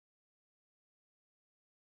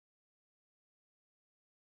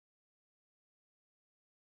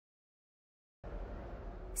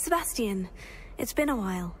Sebastian, it's been a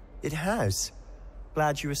while. It has.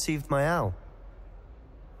 Glad you received my owl.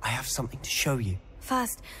 I have something to show you.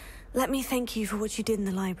 First, let me thank you for what you did in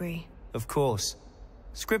the library. Of course.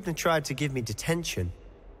 Scribner tried to give me detention,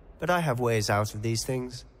 but I have ways out of these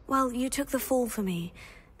things. Well, you took the fall for me,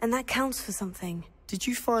 and that counts for something. Did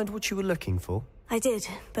you find what you were looking for? I did,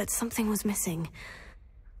 but something was missing.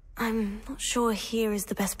 I'm not sure here is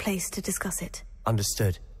the best place to discuss it.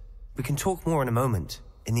 Understood. We can talk more in a moment,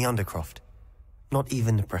 in the Undercroft. Not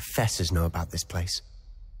even the professors know about this place.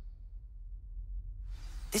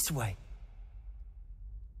 This way.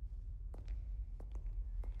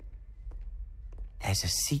 There's a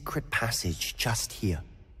secret passage just here.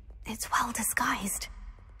 It's well disguised.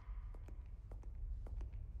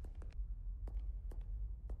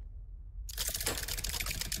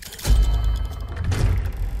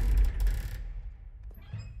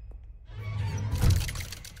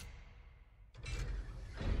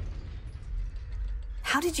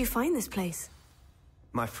 How did you find this place?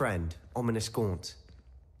 My friend, Ominous Gaunt.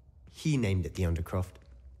 He named it the Undercroft.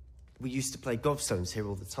 We used to play gobstones here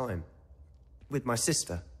all the time. With my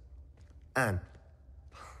sister, Anne.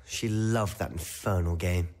 She loved that infernal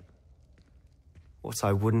game. What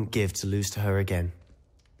I wouldn't give to lose to her again.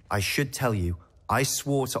 I should tell you, I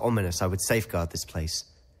swore to Ominous I would safeguard this place.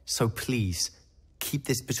 So please, keep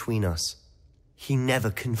this between us. He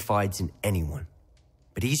never confides in anyone.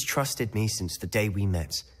 But he's trusted me since the day we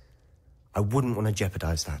met. I wouldn't want to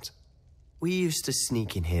jeopardize that. We used to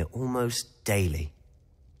sneak in here almost daily.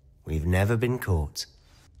 We've never been caught.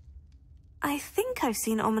 I think I've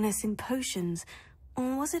seen Ominous in potions.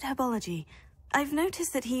 Or was it herbology? I've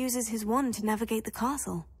noticed that he uses his wand to navigate the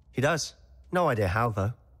castle. He does. No idea how,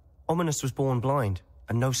 though. Ominous was born blind,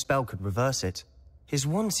 and no spell could reverse it. His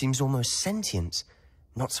wand seems almost sentient.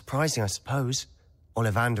 Not surprising, I suppose.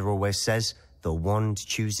 Ollivander always says, the wand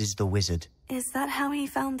chooses the wizard. Is that how he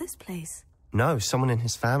found this place? No, someone in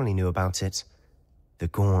his family knew about it. The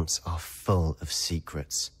Gaunts are full of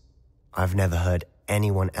secrets. I've never heard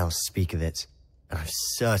anyone else speak of it, and I've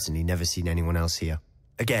certainly never seen anyone else here.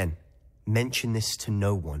 Again, mention this to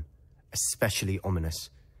no one, especially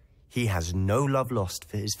Ominous. He has no love lost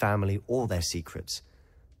for his family or their secrets,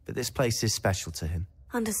 but this place is special to him.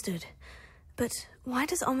 Understood. But why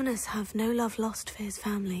does Ominous have no love lost for his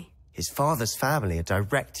family? His father's family are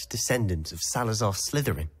direct descendants of Salazar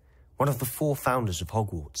Slytherin, one of the 4 founders of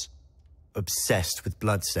Hogwarts. Obsessed with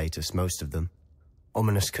blood status, most of them.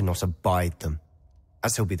 Ominous cannot abide them,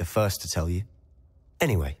 as he'll be the first to tell you.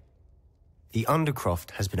 Anyway, the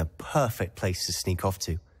Undercroft has been a perfect place to sneak off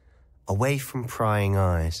to, away from prying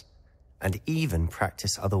eyes, and even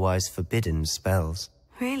practice otherwise forbidden spells.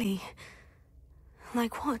 Really?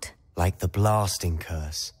 Like what? Like the blasting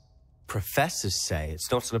curse. Professors say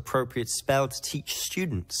it's not an appropriate spell to teach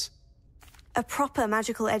students. A proper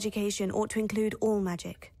magical education ought to include all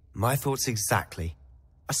magic. My thoughts exactly.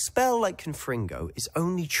 A spell like Confringo is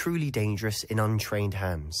only truly dangerous in untrained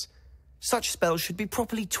hands. Such spells should be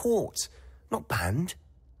properly taught, not banned.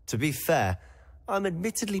 To be fair, I'm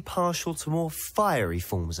admittedly partial to more fiery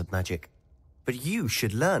forms of magic. But you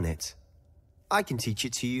should learn it. I can teach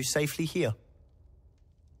it to you safely here.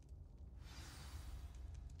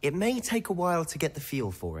 It may take a while to get the feel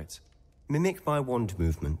for it. Mimic my wand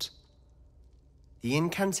movement. The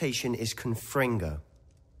incantation is Confringo.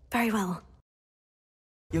 Very well.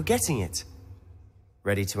 You're getting it.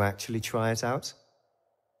 Ready to actually try it out?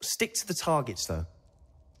 Stick to the targets, though.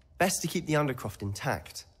 Best to keep the Undercroft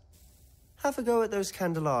intact. Have a go at those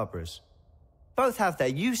candelabras. Both have their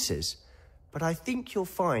uses, but I think you'll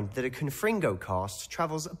find that a Confringo cast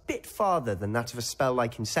travels a bit farther than that of a spell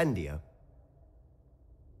like Incendio.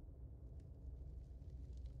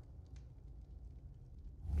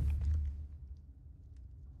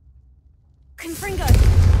 Confringo!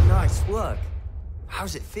 Nice work.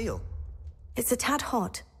 How's it feel? It's a tad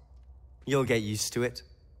hot. You'll get used to it.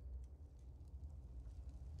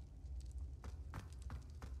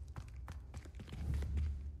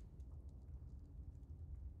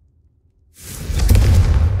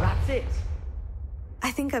 That's it.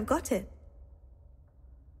 I think I've got it.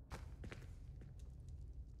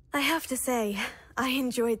 I have to say, I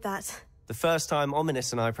enjoyed that. The first time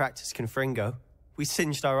Ominous and I practiced Confringo, we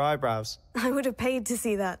singed our eyebrows. I would have paid to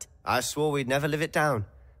see that. I swore we'd never live it down.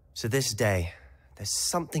 To this day, there's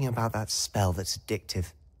something about that spell that's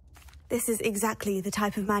addictive. This is exactly the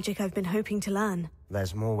type of magic I've been hoping to learn.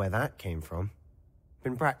 There's more where that came from.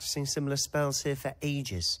 Been practicing similar spells here for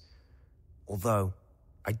ages. Although,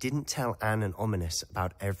 I didn't tell Anne and Ominous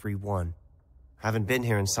about every one. Haven't been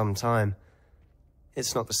here in some time.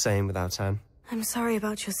 It's not the same without Anne. I'm sorry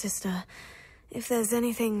about your sister. If there's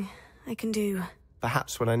anything I can do...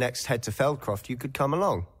 Perhaps when I next head to Feldcroft, you could come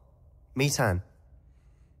along. Meet Anne.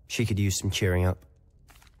 She could use some cheering up.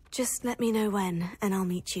 Just let me know when, and I'll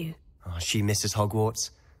meet you. Oh, she misses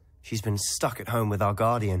Hogwarts. She's been stuck at home with our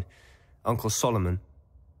guardian, Uncle Solomon.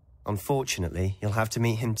 Unfortunately, you'll have to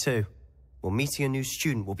meet him too. Well, meeting a new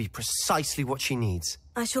student will be precisely what she needs.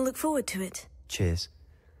 I shall look forward to it. Cheers.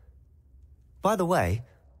 By the way,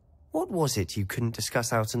 what was it you couldn't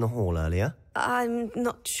discuss out in the hall earlier? I'm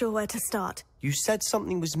not sure where to start. You said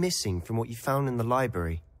something was missing from what you found in the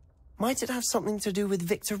library. Might it have something to do with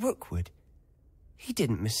Victor Rookwood? He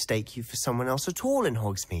didn't mistake you for someone else at all in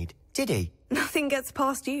Hogsmeade, did he? Nothing gets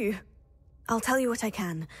past you. I'll tell you what I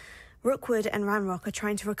can. Rookwood and Ranrock are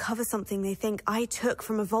trying to recover something they think I took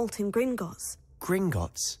from a vault in Gringotts.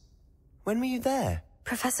 Gringotts? When were you there?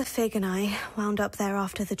 Professor Fig and I wound up there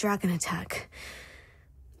after the dragon attack.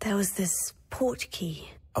 There was this port key.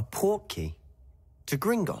 A port key? To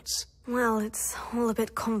Gringotts? Well, it's all a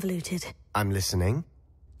bit convoluted. I'm listening.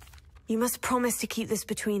 You must promise to keep this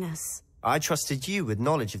between us. I trusted you with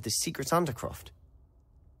knowledge of the secret Undercroft.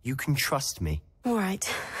 You can trust me. All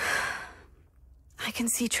right. I can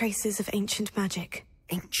see traces of ancient magic.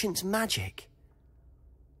 Ancient magic?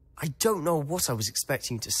 I don't know what I was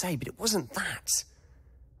expecting you to say, but it wasn't that.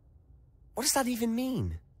 What does that even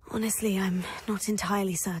mean? Honestly, I'm not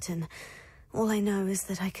entirely certain. All I know is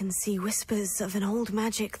that I can see whispers of an old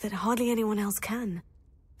magic that hardly anyone else can.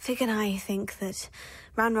 Fig and I think that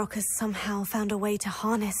Ranrock has somehow found a way to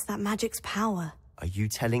harness that magic's power. Are you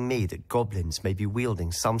telling me that goblins may be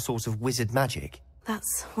wielding some sort of wizard magic?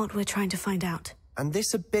 That's what we're trying to find out. And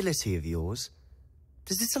this ability of yours,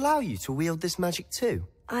 does it allow you to wield this magic too?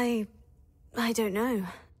 I don't know.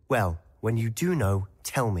 Well, when you do know,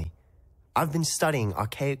 tell me. I've been studying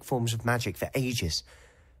archaic forms of magic for ages.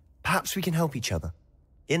 Perhaps we can help each other.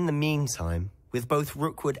 In the meantime, with both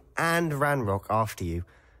Rookwood and Ranrock after you,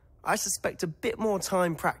 I suspect a bit more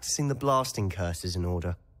time practicing the blasting curse is in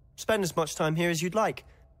order. Spend as much time here as you'd like.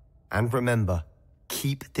 And remember,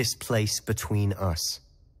 keep this place between us.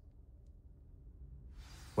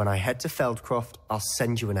 When I head to Feldcroft, I'll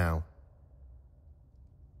send you an owl.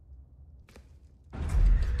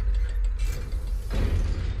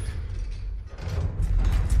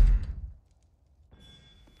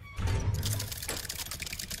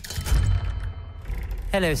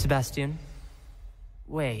 Hello, Sebastian.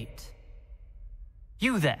 Wait.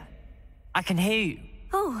 You there? I can hear you.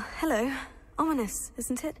 Oh, hello. Ominous,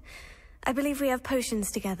 isn't it? I believe we have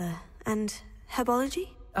potions together. And herbology?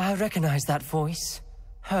 I recognize that voice.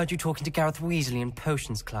 Heard you talking to Gareth Weasley in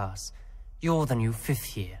potions class. You're the new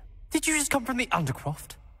 5th year. Did you just come from the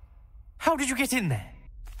Undercroft? How did you get in there?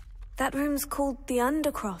 That room's called the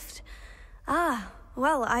Undercroft. Ah,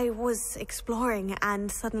 well, I was exploring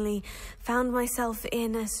and suddenly found myself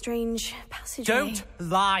in a strange passageway. Don't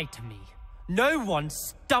lie to me. No one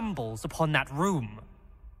stumbles upon that room.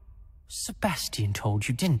 Sebastian told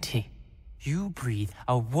you, didn't he? You breathe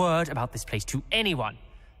a word about this place to anyone,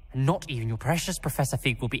 and not even your precious Professor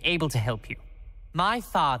Fig will be able to help you. My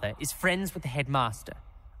father is friends with the headmaster.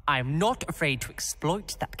 I am not afraid to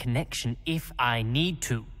exploit that connection if I need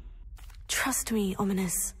to. Trust me,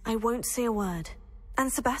 Ominous. I won't say a word.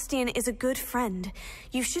 And Sebastian is a good friend.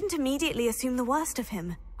 You shouldn't immediately assume the worst of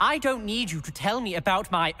him. I don't need you to tell me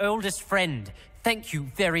about my oldest friend. Thank you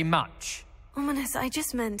very much. Ominous, I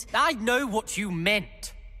just meant... I know what you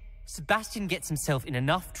meant. Sebastian gets himself in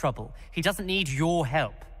enough trouble. He doesn't need your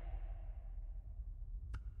help.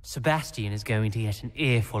 Sebastian is going to get an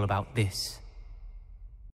earful about this.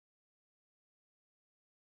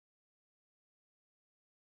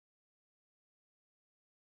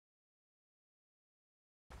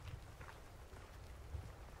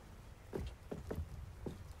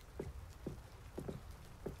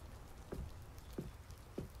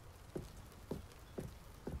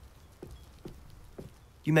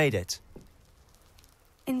 You made it.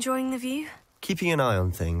 Enjoying the view? Keeping an eye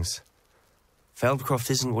on things.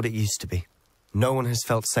 Feldcroft isn't what it used to be. No one has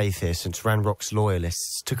felt safe here since Ranrock's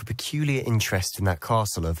loyalists took a peculiar interest in that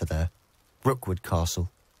castle over there. Rookwood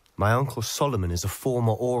Castle. My Uncle Solomon is a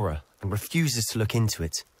former Auror and refuses to look into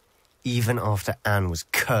it, even after Anne was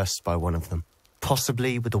cursed by one of them.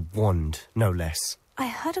 Possibly with a wand, no less. I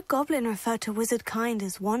heard a goblin refer to wizard kind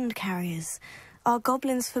as wand carriers. Are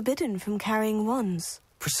goblins forbidden from carrying wands?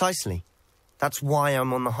 Precisely. That's why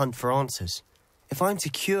I'm on the hunt for answers. If I'm to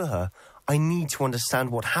cure her, I need to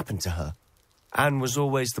understand what happened to her. Anne was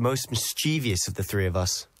always the most mischievous of the three of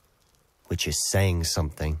us. Which is saying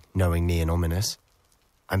something, knowing me and Ominous.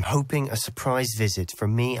 I'm hoping a surprise visit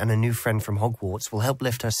from me and a new friend from Hogwarts will help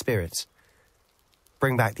lift her spirits.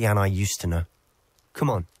 Bring back the Anne I used to know. Come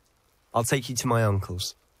on. I'll take you to my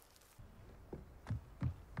uncle's.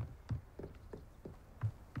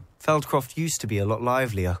 Feldcroft used to be a lot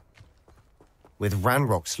livelier. With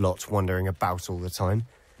Ranrock's lot wandering about all the time,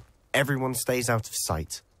 everyone stays out of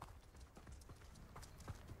sight.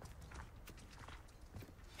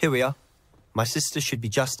 Here we are. My sister should be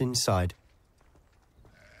just inside.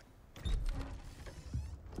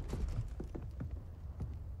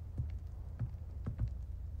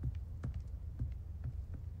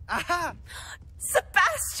 Aha!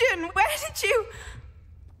 Sebastian, where did you...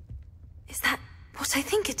 Is that what I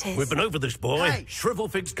think it is? We've been over this, boy. Hey.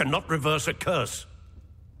 Shrivelfigs cannot reverse a curse.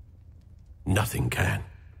 Nothing can.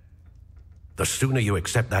 The sooner you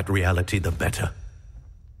accept that reality, the better.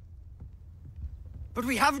 But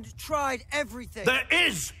we haven't tried everything. There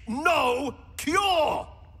is no cure!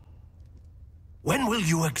 When will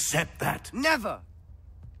you accept that? Never.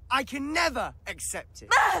 I can never accept it.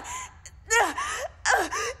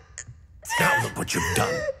 Now look what you've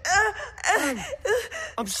done.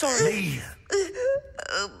 I'm sorry. Leave.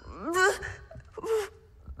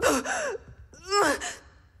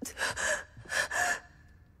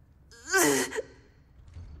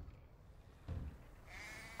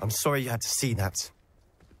 I'm sorry you had to see that.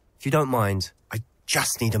 If you don't mind, I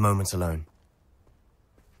just need a moment alone.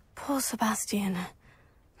 Poor Sebastian.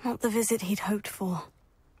 Not the visit he'd hoped for.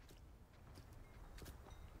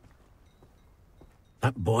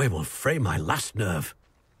 That boy will fray my last nerve.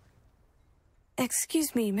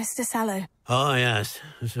 Excuse me, Mr. Sallow. Oh, yes,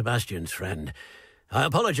 Sebastian's friend. I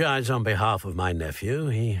apologize on behalf of my nephew.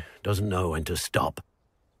 He doesn't know when to stop.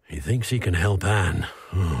 He thinks he can help Anne,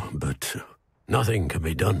 but nothing can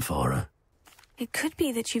be done for her. It could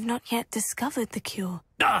be that you've not yet discovered the cure.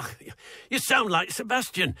 Ah, you sound like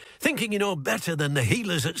Sebastian, thinking you know better than the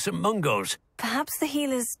healers at St. Mungo's. Perhaps the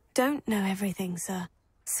healers don't know everything, sir.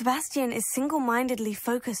 Sebastian is single-mindedly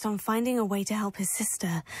focused on finding a way to help his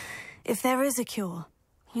sister. If there is a cure,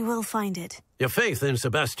 he will find it. Your faith in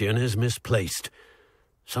Sebastian is misplaced.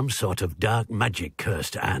 Some sort of dark magic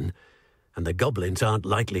cursed Anne, and the goblins aren't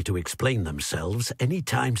likely to explain themselves any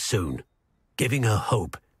time soon. Giving her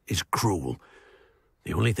hope is cruel.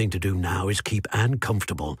 The only thing to do now is keep Anne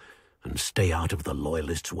comfortable and stay out of the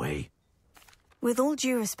Loyalists' way. With all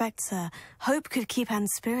due respect, sir, hope could keep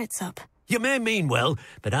Anne's spirits up. You may mean well,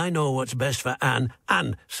 but I know what's best for Anne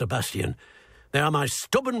and Sebastian. They are my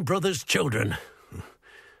stubborn brother's children.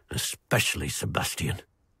 Especially Sebastian.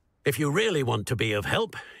 If you really want to be of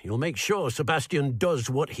help, you'll make sure Sebastian does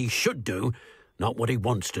what he should do, not what he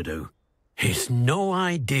wants to do. He's no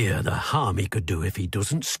idea the harm he could do if he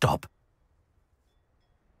doesn't stop.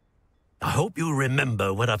 I hope you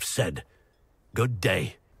remember what I've said. Good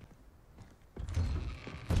day.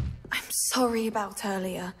 I'm sorry about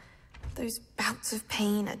earlier. Those bouts of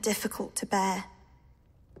pain are difficult to bear.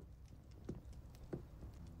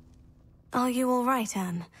 Are you all right,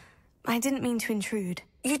 Anne? I didn't mean to intrude.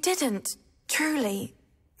 You didn't, truly.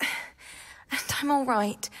 And I'm all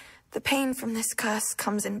right. The pain from this curse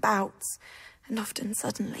comes in bouts, and often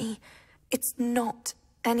suddenly. It's not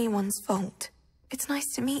anyone's fault. It's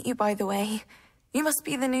nice to meet you, by the way. You must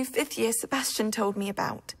be the new 5th year Sebastian told me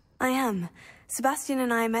about. I am. Sebastian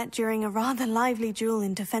and I met during a rather lively duel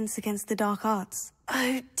in defense against the dark arts.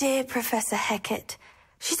 Oh, dear Professor Hecat.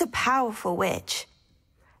 She's a powerful witch.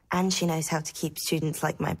 And she knows how to keep students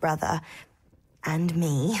like my brother, and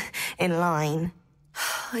me, in line.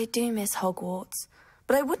 I do miss Hogwarts,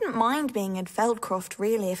 but I wouldn't mind being in Feldcroft,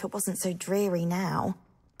 really, if it wasn't so dreary now.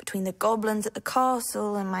 Between the goblins at the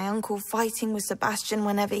castle and my uncle fighting with Sebastian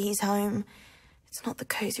whenever he's home, it's not the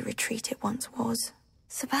cozy retreat it once was.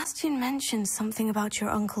 Sebastian mentioned something about your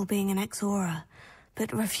uncle being an ex-Auror,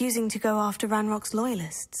 but refusing to go after Ranrock's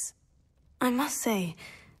loyalists. I must say,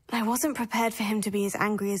 I wasn't prepared for him to be as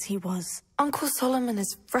angry as he was. Uncle Solomon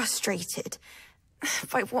is frustrated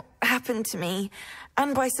by what happened to me,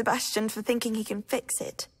 and by Sebastian for thinking he can fix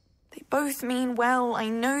it. They both mean well, I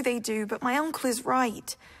know they do, but my uncle is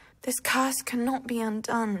right. This curse cannot be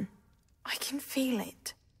undone. I can feel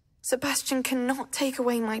it. Sebastian cannot take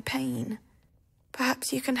away my pain.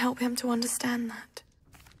 Perhaps you can help him to understand that.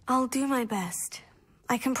 I'll do my best.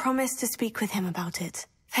 I can promise to speak with him about it.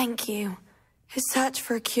 Thank you. His search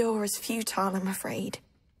for a cure is futile, I'm afraid.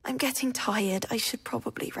 I'm getting tired. I should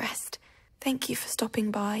probably rest. Thank you for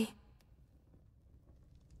stopping by.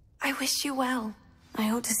 I wish you well. I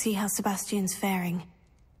ought to see how Sebastian's faring.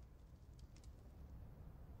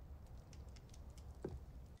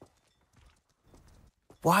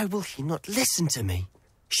 Why will he not listen to me?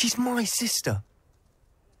 She's my sister.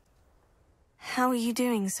 How are you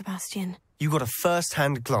doing, Sebastian? You got a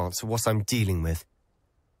first-hand glance at what I'm dealing with.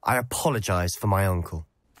 I apologize for my uncle.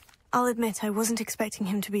 I'll admit I wasn't expecting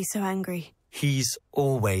him to be so angry. He's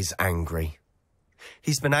always angry.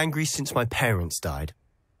 He's been angry since my parents died.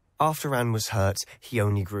 After Anne was hurt, he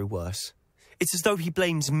only grew worse. It's as though he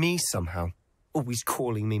blames me somehow, always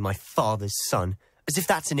calling me my father's son, as if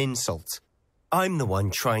that's an insult. I'm the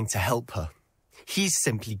one trying to help her. He's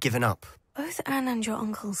simply given up. Both Anne and your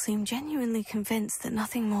uncle seem genuinely convinced that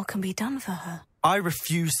nothing more can be done for her. I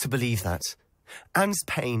refuse to believe that. Anne's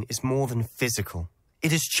pain is more than physical.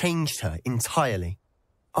 It has changed her entirely.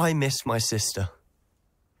 I miss my sister.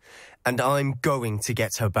 And I'm going to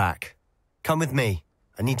get her back. Come with me.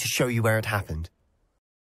 I need to show you where it happened.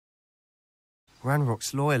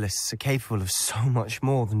 Ranrock's loyalists are capable of so much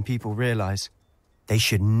more than people realize. They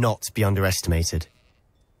should not be underestimated.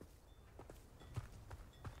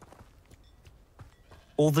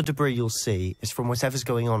 All the debris you'll see is from whatever's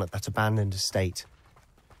going on at that abandoned estate.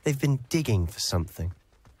 They've been digging for something.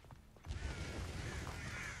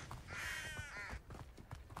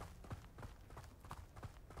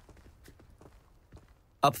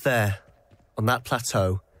 Up there, on that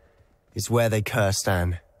plateau, is where they cursed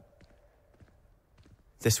Anne.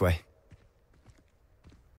 This way.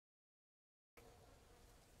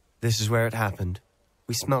 This is where it happened.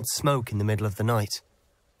 We smelled smoke in the middle of the night.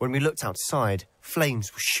 When we looked outside,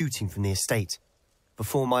 flames were shooting from the estate.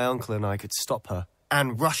 Before my uncle and I could stop her,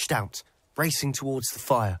 Anne rushed out, racing towards the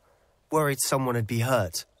fire, worried someone had been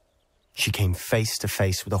hurt. She came face to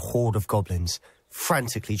face with a horde of goblins,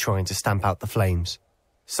 frantically trying to stamp out the flames.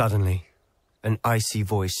 Suddenly, an icy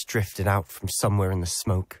voice drifted out from somewhere in the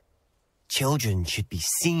smoke. Children should be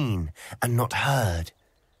seen and not heard.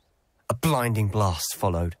 A blinding blast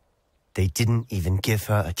followed. They didn't even give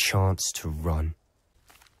her a chance to run.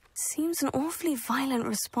 Seems an awfully violent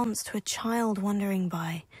response to a child wandering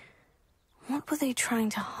by. What were they trying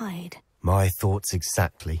to hide? My thoughts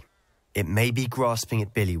exactly. It may be grasping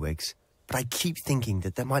at billywhigs, but I keep thinking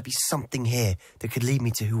that there might be something here that could lead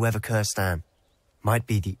me to whoever cursed Anne. Might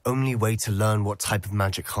be the only way to learn what type of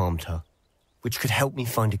magic harmed her, which could help me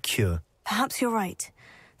find a cure. Perhaps you're right.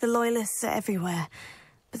 The Loyalists are everywhere,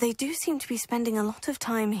 but they do seem to be spending a lot of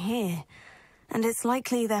time here, and it's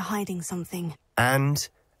likely they're hiding something. And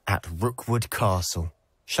at Rookwood Castle.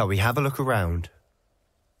 Shall we have a look around?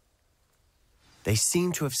 They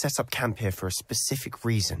seem to have set up camp here for a specific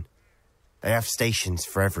reason. They have stations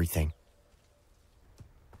for everything.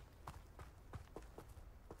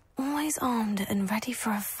 Always armed and ready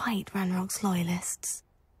for a fight, Ranrock's Loyalists.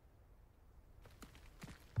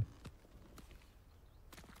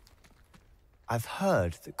 I've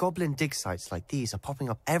heard that goblin dig sites like these are popping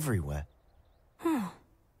up everywhere.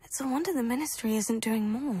 It's a wonder the Ministry isn't doing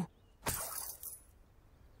more.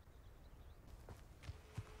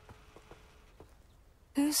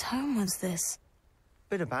 Whose home was this?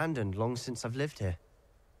 Been abandoned long since I've lived here.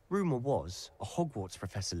 Rumour was a Hogwarts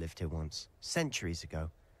professor lived here once, centuries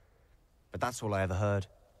ago. But that's all I ever heard.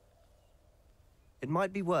 It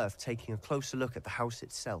might be worth taking a closer look at the house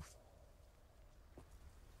itself.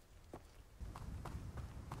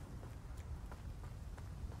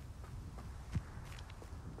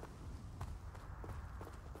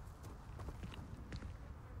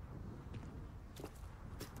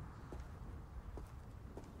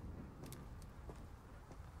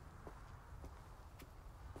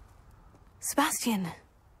 Sebastian,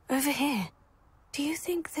 over here. Do you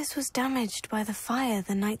think this was damaged by the fire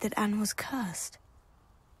the night that Anne was cursed?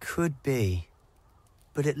 Could be.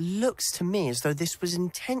 But it looks to me as though this was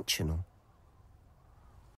intentional.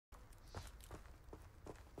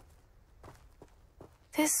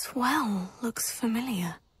 This well looks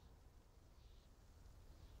familiar.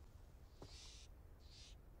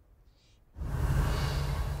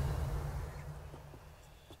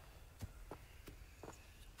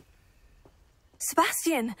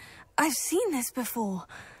 Sebastian, I've seen this before.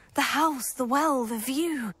 The house, the well, the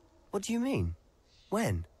view. What do you mean?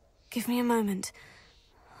 When? Give me a moment.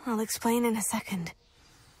 I'll explain in a second.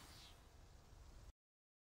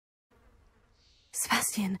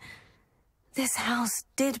 Sebastian, this house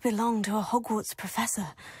did belong to a Hogwarts professor,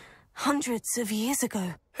 hundreds of years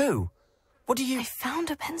ago. Who? What do you... I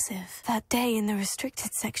found a pensive that day in the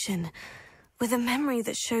restricted section, with a memory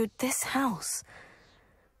that showed this house.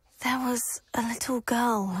 There was a little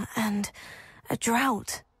girl and a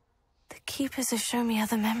drought. The keepers have shown me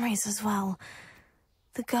other memories as well.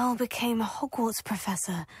 The girl became a Hogwarts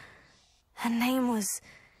professor. Her name was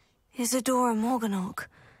Isadora Morganach.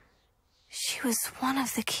 She was one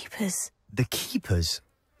of the keepers. The keepers?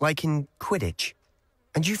 Like in Quidditch?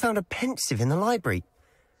 And you found a pensive in the library?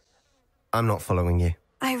 I'm not following you.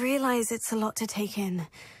 I realize it's a lot to take in,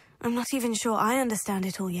 I'm not even sure I understand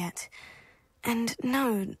it all yet. And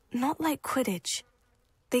no, not like Quidditch.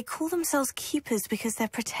 They call themselves Keepers because they're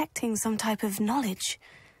protecting some type of knowledge.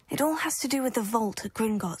 It all has to do with the vault at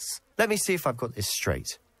Gringotts. Let me see if I've got this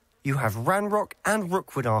straight. You have Ranrock and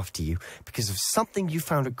Rookwood after you because of something you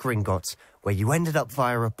found at Gringotts where you ended up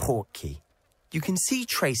via a port key. You can see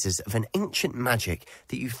traces of an ancient magic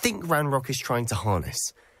that you think Ranrock is trying to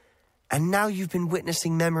harness. And now you've been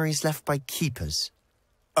witnessing memories left by Keepers.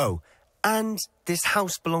 Oh, and this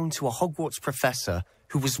house belonged to a Hogwarts professor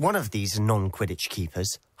who was one of these non-Quidditch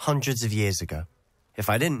Keepers hundreds of years ago. If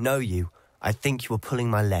I didn't know you, I'd think you were pulling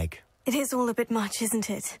my leg. It is all a bit much, isn't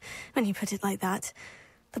it, when you put it like that?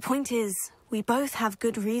 The point is, we both have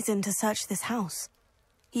good reason to search this house.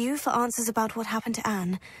 You for answers about what happened to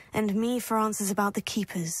Anne, and me for answers about the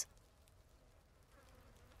Keepers.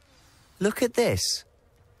 Look at this.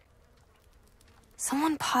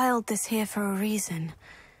 Someone piled this here for a reason.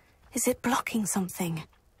 Is it blocking something?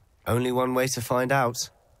 Only one way to find out.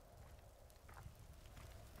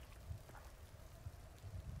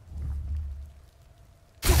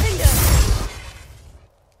 Your finger!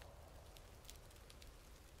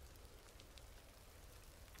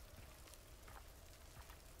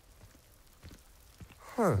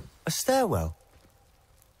 Huh, a stairwell.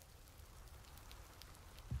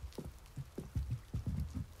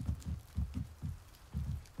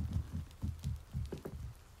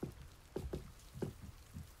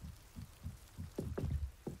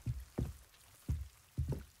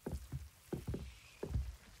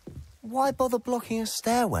 Why bother blocking a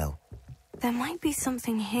stairwell? There might be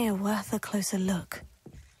something here worth a closer look.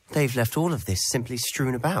 They've left all of this simply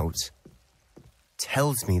strewn about.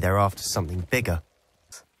 Tells me they're after something bigger.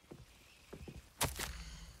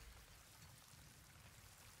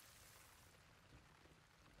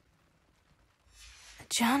 A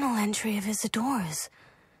journal entry of Isadora's.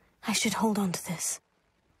 I should hold on to this.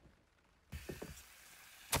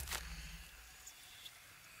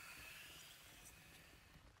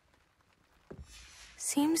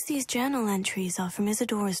 Seems these journal entries are from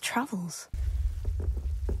Isadora's travels.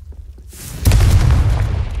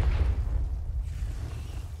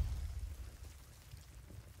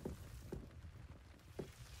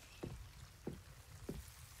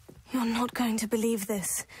 You're not going to believe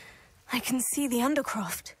this. I can see the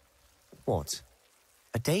Undercroft. What?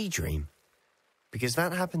 A daydream? Because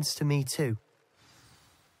that happens to me too.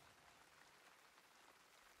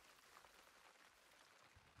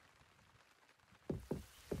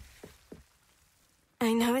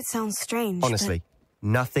 I know it sounds strange, Honestly,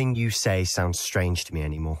 nothing you say sounds strange to me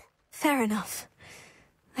anymore. Fair enough.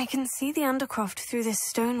 I can see the Undercroft through this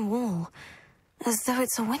stone wall, as though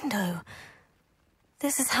it's a window.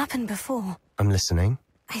 This has happened before. I'm listening.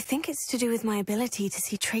 I think it's to do with my ability to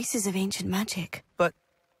see traces of ancient magic. But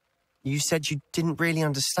you said you didn't really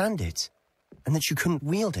understand it, and that you couldn't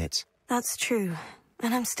wield it. That's true,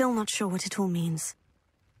 and I'm still not sure what it all means.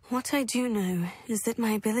 What I do know is that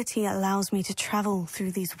my ability allows me to travel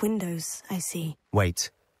through these windows I see.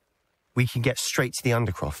 Wait. We can get straight to the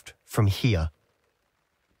Undercroft from here.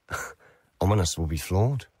 Ominous will be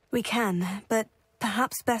flawed. We can, but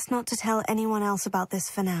perhaps best not to tell anyone else about this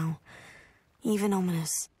for now. Even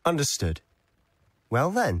Ominous. Understood.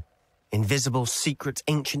 Well then, invisible, secret,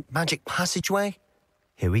 ancient magic passageway?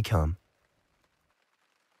 Here we come.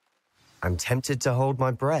 I'm tempted to hold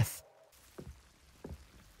my breath.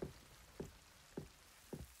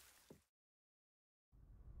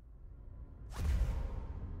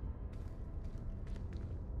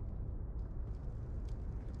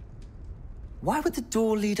 Why would the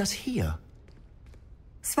door lead us here?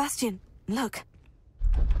 Sebastian, look.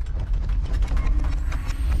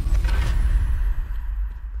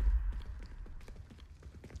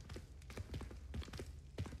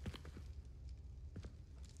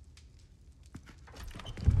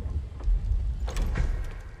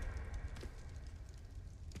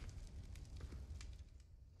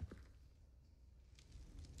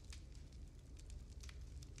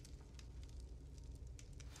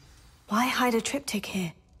 Why hide a triptych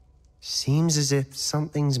here? Seems as if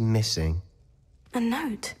something's missing. A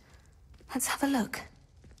note. Let's have a look.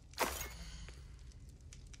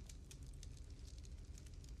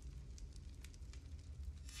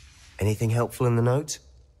 Anything helpful in the note?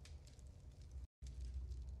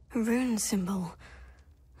 A rune symbol.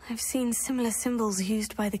 I've seen similar symbols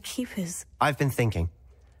used by the Keepers. I've been thinking.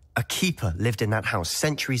 A keeper lived in that house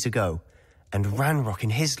centuries ago, and Ranrock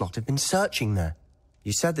and his lot have been searching there.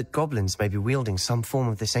 You said that goblins may be wielding some form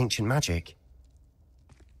of this ancient magic.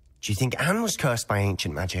 Do you think Anne was cursed by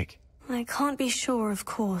ancient magic? I can't be sure, of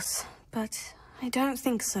course, but I don't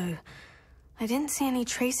think so. I didn't see any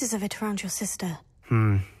traces of it around your sister.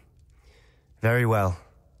 Very well.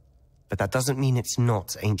 But that doesn't mean it's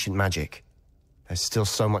not ancient magic. There's still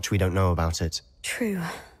so much we don't know about it. True.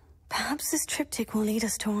 Perhaps this triptych will lead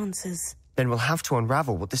us to answers. Then we'll have to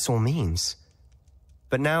unravel what this all means.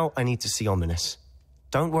 But now I need to see Ominous.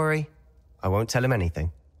 Don't worry, I won't tell him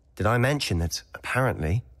anything. Did I mention that,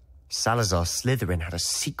 apparently, Salazar Slytherin had a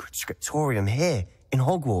secret scriptorium here, in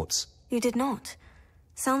Hogwarts? You did not.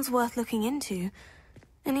 Sounds worth looking into.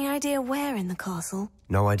 Any idea where in the castle?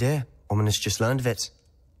 No idea. Ominous just learned of it.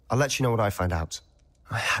 I'll let you know what I find out.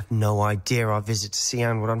 I had no idea our visit to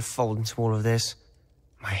Sian would unfold into all of this.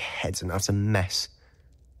 My head's an utter mess.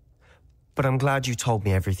 But I'm glad you told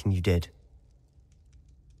me everything you did.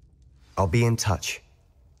 I'll be in touch.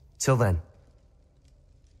 Till then.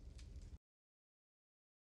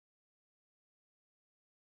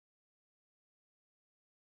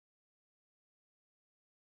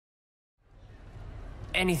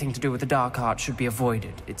 Anything to do with the dark arts should be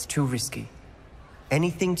avoided. It's too risky.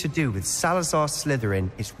 Anything to do with Salazar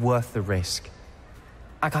Slytherin is worth the risk.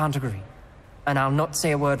 I can't agree. And I'll not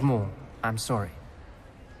say a word more. I'm sorry.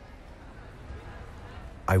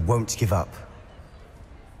 I won't give up.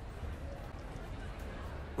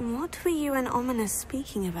 What were you and Ominous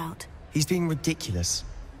speaking about? He's being ridiculous.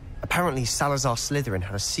 Apparently Salazar Slytherin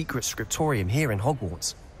had a secret scriptorium here in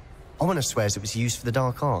Hogwarts. Ominous swears it was used for the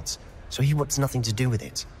dark arts, so he wants nothing to do with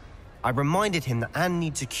it. I reminded him that Anne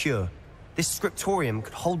needs a cure. This scriptorium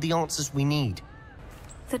could hold the answers we need.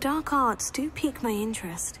 The dark arts do pique my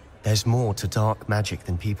interest. There's more to dark magic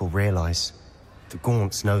than people realize. The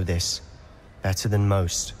Gaunts know this. Better than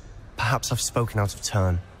most. Perhaps I've spoken out of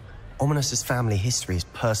turn. Ominous's family history is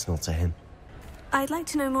personal to him. I'd like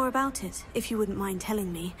to know more about it, if you wouldn't mind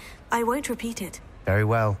telling me. I won't repeat it. Very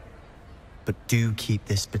well. But do keep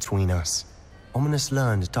this between us. Ominous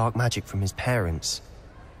learned dark magic from his parents.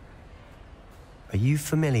 Are you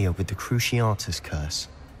familiar with the Cruciatus Curse?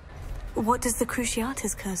 What does the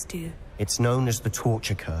Cruciatus Curse do? It's known as the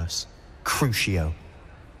Torture Curse. Crucio.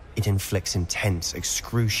 It inflicts intense,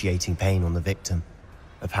 excruciating pain on the victim.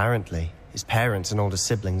 Apparently, his parents and older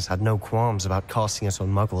siblings had no qualms about casting it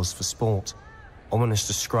on muggles for sport. Ominous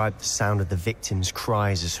described the sound of the victim's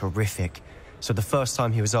cries as horrific, so the first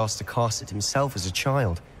time he was asked to cast it himself as a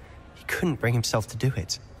child, he couldn't bring himself to do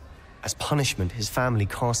it. As punishment, his family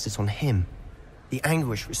cast it on him. The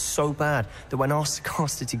anguish was so bad that when asked to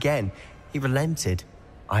cast it again, he relented.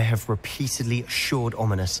 I have repeatedly assured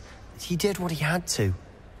Ominous that he did what he had to,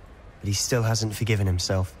 but he still hasn't forgiven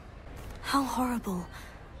himself. How horrible.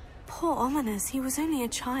 Poor Ominous, he was only a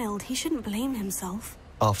child. He shouldn't blame himself.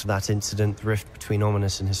 After that incident, the rift between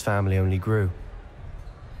Ominous and his family only grew.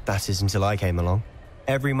 That is until I came along.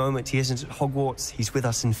 Every moment he isn't at Hogwarts, he's with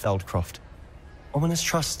us in Feldcroft. Ominous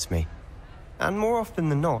trusts me. And more often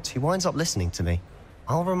than not, he winds up listening to me.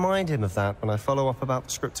 I'll remind him of that when I follow up about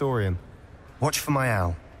the scriptorium. Watch for my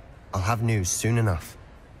owl. I'll have news soon enough.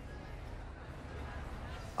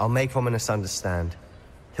 I'll make Ominous understand.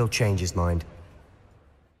 He'll change his mind.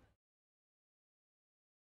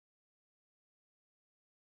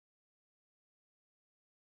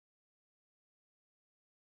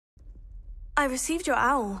 I received your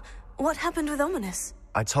owl. What happened with Ominous?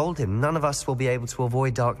 I told him none of us will be able to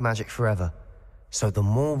avoid dark magic forever. So the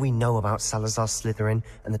more we know about Salazar Slytherin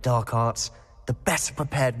and the dark arts, the better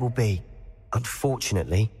prepared we'll be.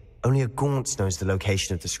 Unfortunately, only a Gaunt knows the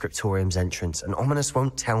location of the scriptorium's entrance, and Ominous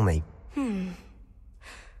won't tell me.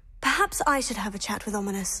 Perhaps I should have a chat with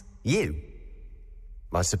Ominous. You?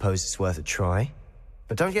 I suppose it's worth a try.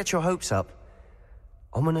 But don't get your hopes up.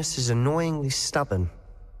 Ominous is annoyingly stubborn.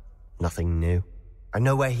 Nothing new. I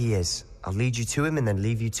know where he is. I'll lead you to him and then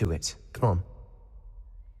leave you to it. Come on.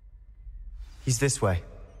 He's this way.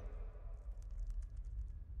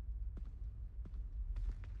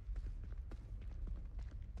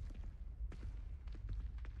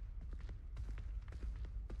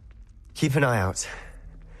 Keep an eye out.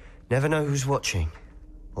 Never know who's watching.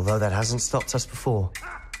 Although that hasn't stopped us before.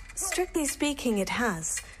 Strictly speaking, it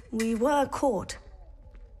has. We were caught.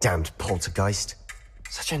 Damned poltergeist.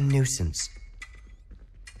 Such a nuisance.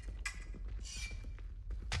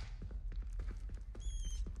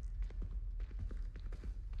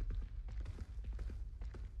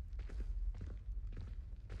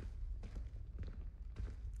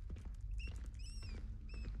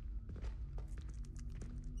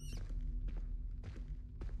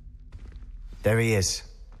 There he is.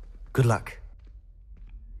 Good luck.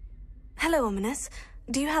 Hello, Ominous.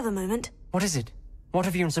 Do you have a moment? What is it? What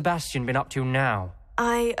have you and Sebastian been up to now?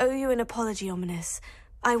 I owe you an apology, Ominous.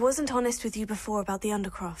 I wasn't honest with you before about the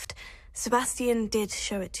Undercroft. Sebastian did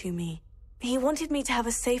show it to me. He wanted me to have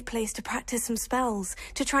a safe place to practice some spells,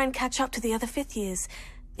 to try and catch up to the other 5th years.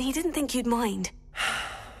 He didn't think you'd mind.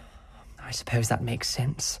 I suppose that makes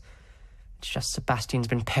sense. It's just Sebastian's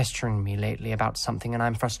been pestering me lately about something and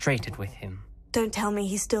I'm frustrated with him. Don't tell me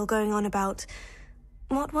he's still going on about...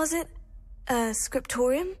 what was it?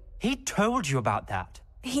 Scriptorium? He told you about that?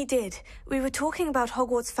 He did. We were talking about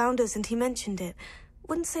Hogwarts founders and he mentioned it.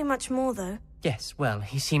 Wouldn't say much more, though. Yes, well,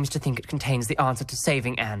 he seems to think it contains the answer to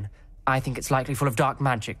saving Anne. I think it's likely full of dark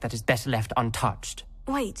magic that is better left untouched.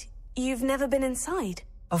 Wait, you've never been inside?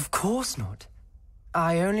 Of course not.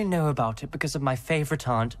 I only know about it because of my favourite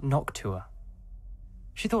aunt, Noctua.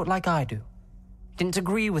 She thought like I do. Didn't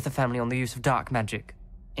agree with the family on the use of dark magic.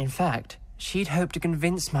 In fact, she'd hoped to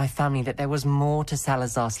convince my family that there was more to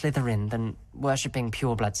Salazar Slytherin than worshipping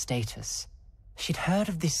pureblood status. She'd heard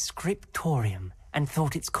of this scriptorium and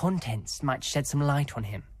thought its contents might shed some light on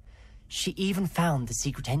him. She even found the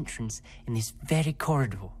secret entrance in this very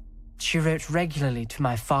corridor. She wrote regularly to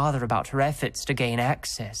my father about her efforts to gain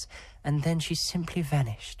access, and then she simply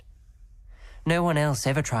vanished. No one else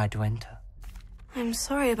ever tried to enter. I'm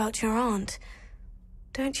sorry about your aunt.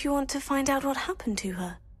 Don't you want to find out what happened to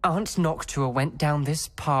her? Aunt Noctua went down this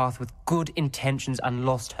path with good intentions and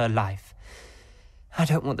lost her life. I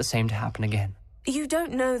don't want the same to happen again. You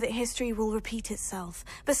don't know that history will repeat itself.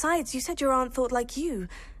 Besides, you said your aunt thought like you.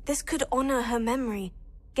 This could honor her memory.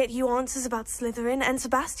 Get you answers about Slytherin, and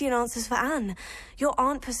Sebastian answers for Anne. Your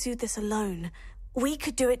aunt pursued this alone. We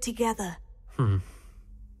could do it together.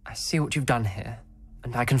 I see what you've done here,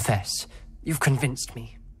 and I confess, you've convinced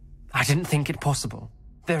me. I didn't think it possible.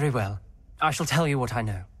 Very well. I shall tell you what I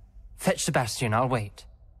know. Fetch Sebastian, I'll wait.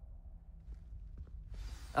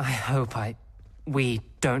 I hope we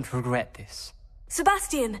don't regret this.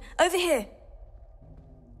 Sebastian, over here!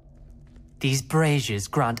 These braziers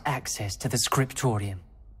grant access to the scriptorium.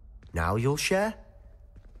 Now you'll share?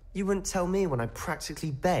 You wouldn't tell me when I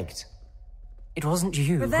practically begged. It wasn't you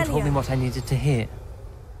who Revelio. told me what I needed to hear.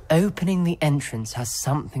 Opening the entrance has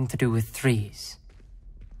something to do with threes.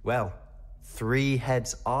 Well, 3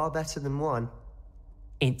 heads are better than 1.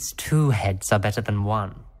 Its 2 heads are better than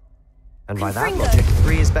 1. And by that Confringo. logic,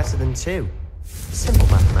 3 is better than 2. Simple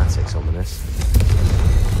mathematics, Ominous.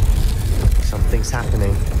 Something's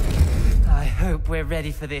happening. I hope we're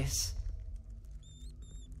ready for this.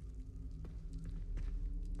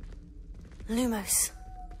 Lumos.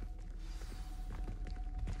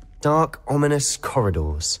 Dark, ominous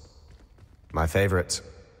corridors. My favorite.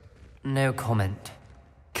 No comment.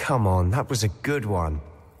 Come on, that was a good one.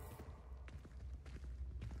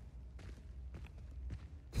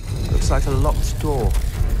 Looks like a locked door.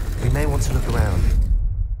 We may want to look around.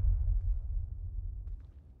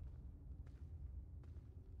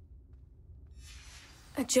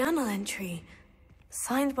 A journal entry.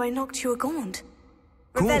 Signed by Noctua Gaunt.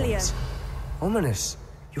 Revelio. Gaunt? Ominous.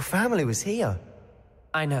 Your family was here.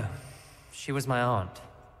 I know. She was my aunt.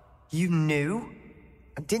 You knew?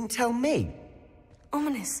 And didn't tell me?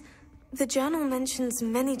 Ominous. The journal mentions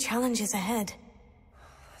many challenges ahead.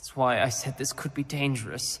 That's why I said this could be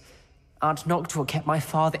dangerous. Aunt Noctua kept my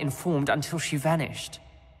father informed until she vanished.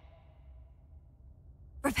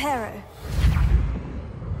 Reparo.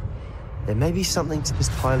 There may be something to this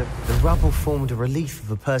pile of... The rubble formed a relief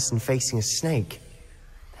of a person facing a snake.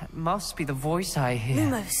 That must be the voice I hear.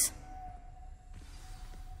 Lumos.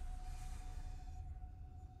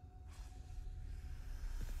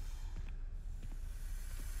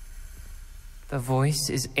 The voice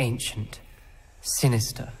is ancient,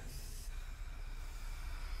 sinister.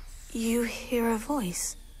 You hear a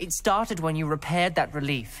voice? It started when you repaired that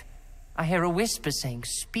relief. I hear a whisper saying,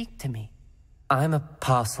 "Speak to me." I'm a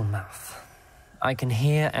parcel mouth. I can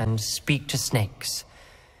hear and speak to snakes.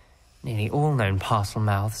 Nearly all known parcel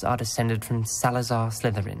mouths are descended from Salazar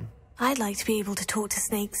Slytherin. I'd like to be able to talk to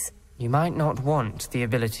snakes. You might not want the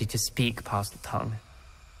ability to speak parcel tongue.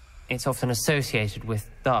 It's often associated with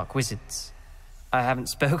dark wizards. I haven't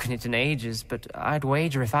spoken it in ages, but I'd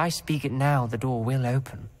wager if I speak it now, the door will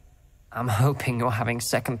open. I'm hoping you're having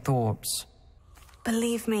second thoughts.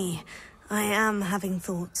 Believe me, I am having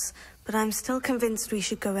thoughts, but I'm still convinced we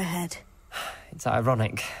should go ahead. It's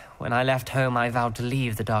ironic. When I left home, I vowed to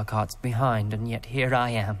leave the dark arts behind, and yet here I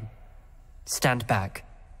am. Stand back.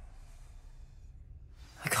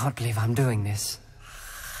 I can't believe I'm doing this.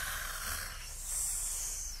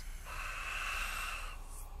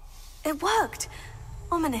 It worked!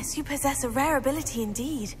 Ominous, you possess a rare ability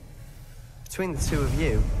indeed. Between the 2 of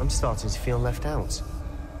you, I'm starting to feel left out.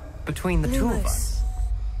 Between the 2 of us.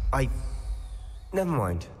 Never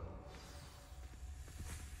mind.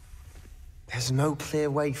 There's no clear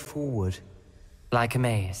way forward. Like a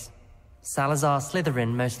maze. Salazar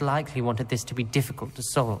Slytherin most likely wanted this to be difficult to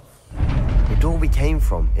solve. The door we came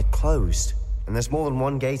from, it closed. And there's more than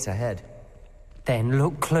one gate ahead. Then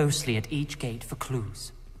look closely at each gate for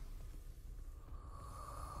clues.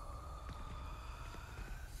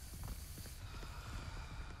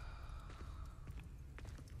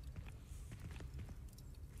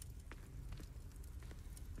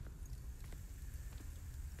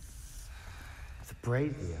 The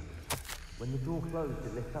brazier. When the door closed,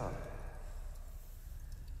 it lit up.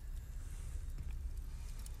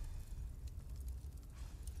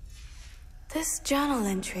 This journal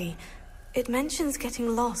entry, it mentions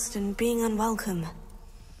getting lost and being unwelcome.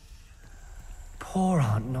 Poor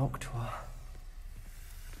Aunt Noctua.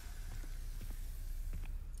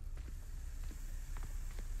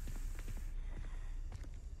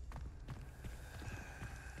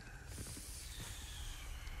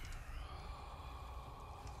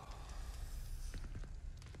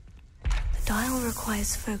 The dial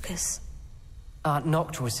requires focus. Aunt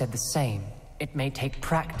Noctua said the same. It may take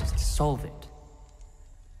practice to solve it.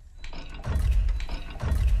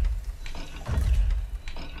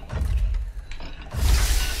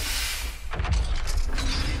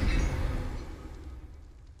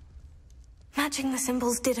 Matching the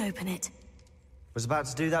symbols did open it. Was about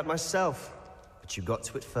to do that myself, but you got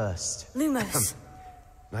to it first. Lumos.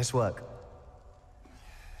 Nice work.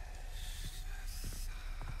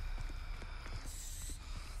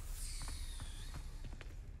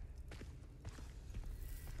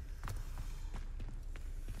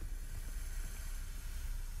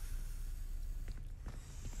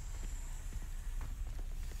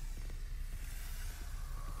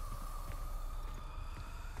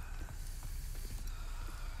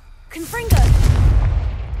 Confringo!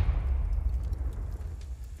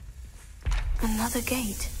 Another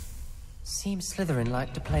gate. Seems Slytherin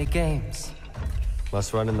like to play games.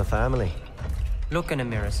 Must run in the family. Look in a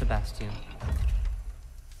mirror, Sebastian.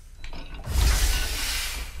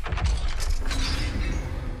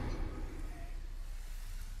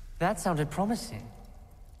 That sounded promising.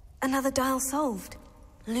 Another dial solved.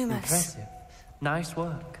 Lumos. Impressive. Nice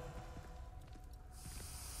work.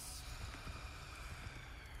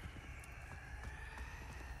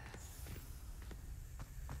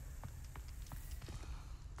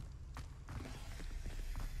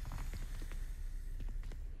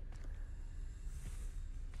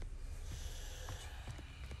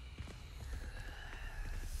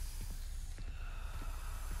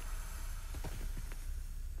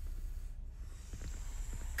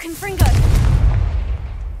 Confringo!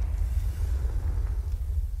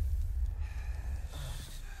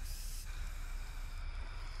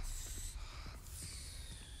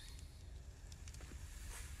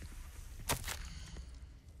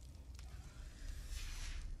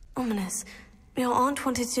 Ominous. Your aunt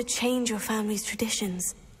wanted to change your family's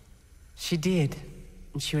traditions. She did.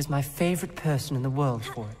 And she was my favorite person in the world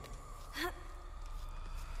for it.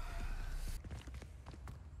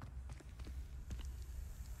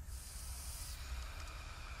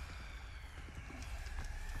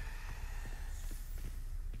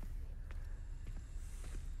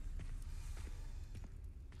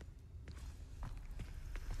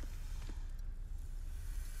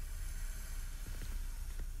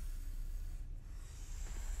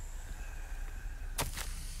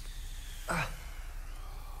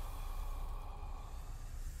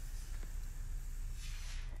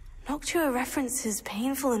 Noctua references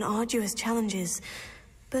painful and arduous challenges,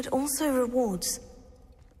 but also rewards.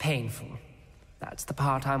 Painful. That's the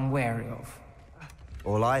part I'm wary of.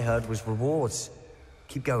 All I heard was rewards.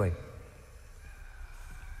 Keep going.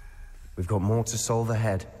 We've got more to solve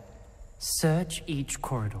ahead. Search each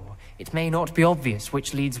corridor. It may not be obvious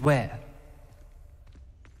which leads where.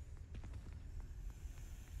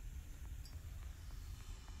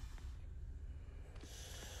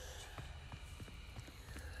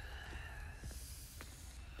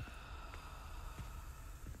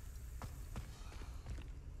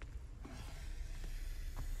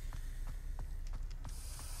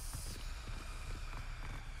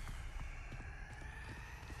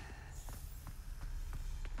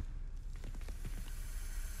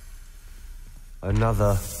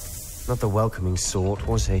 Another... not the welcoming sort,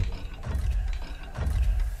 was he?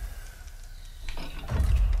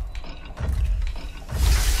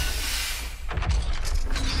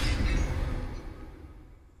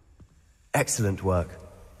 Excellent work.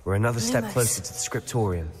 We're another step Lumos. closer to the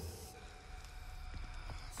scriptorium.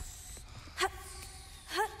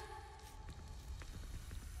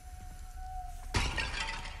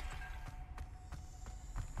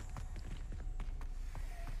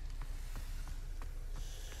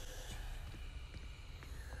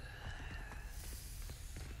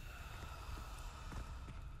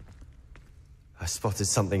 I spotted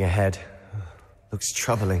something ahead. Looks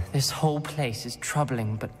troubling. This whole place is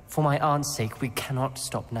troubling, but for my aunt's sake, we cannot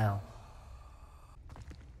stop now.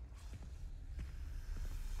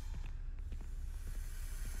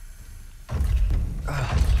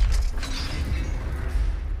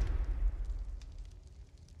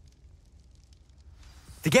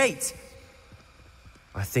 The gate!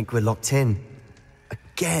 I think we're locked in.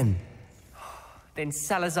 Again. Then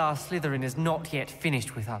Salazar Slytherin is not yet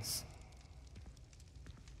finished with us.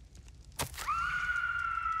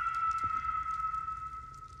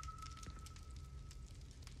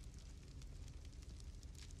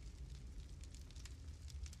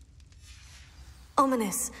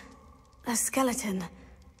 Ominous. A skeleton.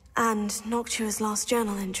 And Noctua's last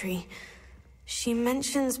journal entry. She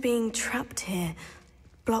mentions being trapped here,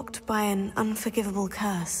 blocked by an unforgivable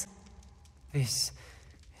curse. This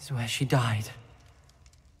is where she died.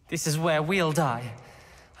 This is where we'll die.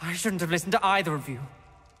 I shouldn't have listened to either of you.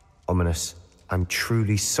 Ominous, I'm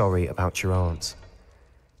truly sorry about your aunt.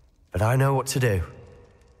 But I know what to do.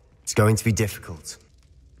 It's going to be difficult.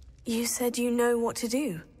 You said you know what to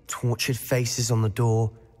do. Tortured faces on the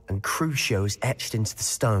door, and Crucios etched into the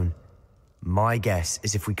stone. My guess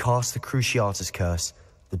is if we cast the Cruciatus curse,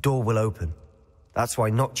 the door will open. That's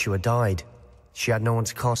why Noctua died. She had no one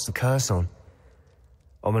to cast the curse on.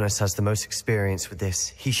 Ominous has the most experience with this.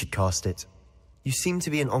 He should cast it. You seem to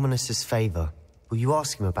be in Ominous's favor. Will you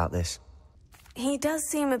ask him about this? He does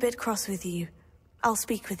seem a bit cross with you. I'll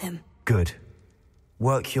speak with him. Good.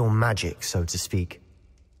 Work your magic, so to speak.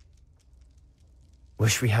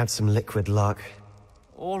 Wish we had some liquid luck.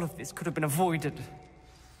 All of this could have been avoided.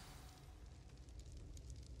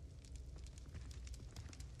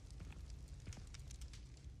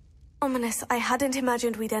 Ominous, I hadn't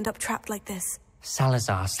imagined we'd end up trapped like this.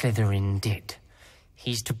 Salazar Slytherin did.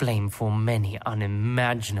 He's to blame for many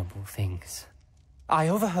unimaginable things. I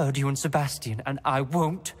overheard you and Sebastian, and I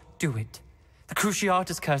won't do it. The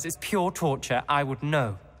Cruciatus curse is pure torture, I would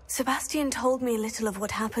know. Sebastian told me a little of what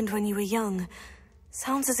happened when you were young.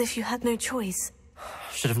 Sounds as if you had no choice.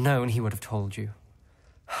 Should have known he would have told you.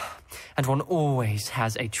 And one always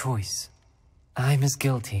has a choice. I'm as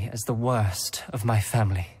guilty as the worst of my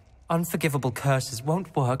family. Unforgivable curses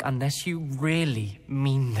won't work unless you really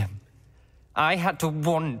mean them. I had to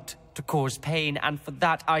want to cause pain, and for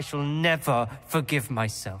that I shall never forgive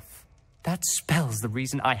myself. That spells the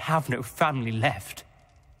reason I have no family left.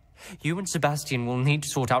 You and Sebastian will need to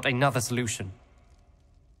sort out another solution.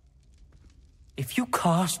 If you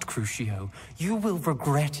cast Crucio, you will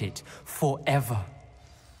regret it forever.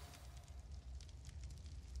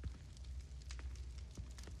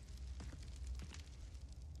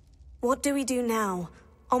 What do we do now?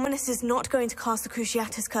 Ominous is not going to cast the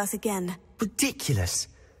Cruciatus curse again. Ridiculous.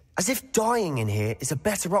 As if dying in here is a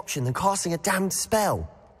better option than casting a damned spell.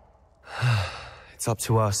 It's up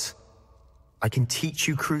to us. I can teach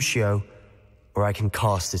you Crucio, or I can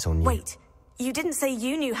cast it on you. Wait, you didn't say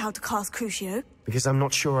you knew how to cast Crucio? Because I'm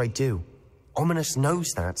not sure I do. Ominous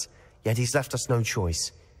knows that, yet he's left us no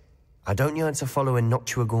choice. I don't yearn to follow in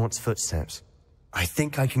Noctua Gaunt's footsteps. I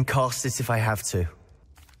think I can cast it if I have to.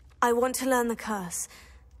 I want to learn the curse,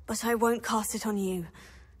 but I won't cast it on you.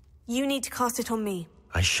 You need to cast it on me.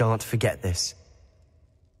 I shan't forget this.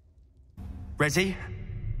 Ready?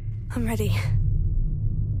 I'm ready.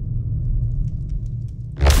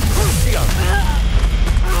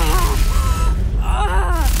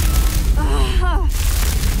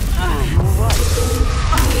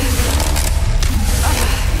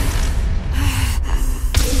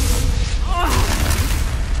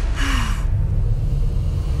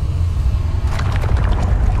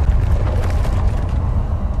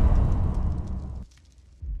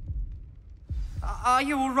 Are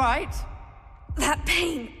you all right? That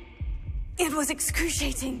pain! It was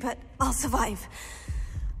excruciating, but I'll survive.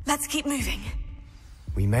 Let's keep moving.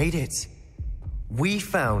 We made it. We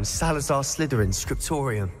found Salazar Slytherin's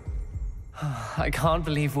scriptorium. I can't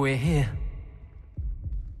believe we're here.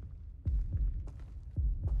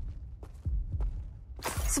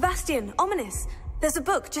 Sebastian, Ominous, there's a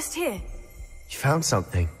book just here. You found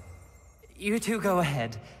something? You two go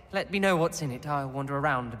ahead. Let me know what's in it. I'll wander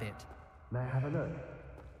around a bit. May I have a look?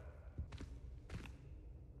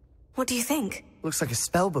 What do you think? Looks like a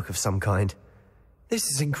spellbook of some kind. This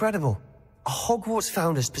is incredible. A Hogwarts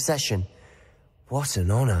founder's possession. What an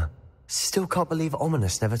honor. Still can't believe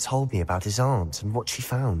Ominous never told me about his aunt and what she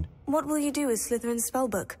found. What will you do with Slytherin's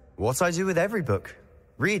spellbook? What I do with every book.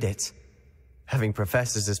 Read it. Having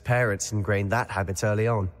professors as parents ingrained that habit early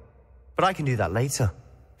on. But I can do that later.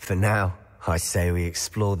 For now, I say we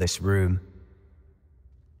explore this room.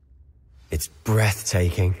 It's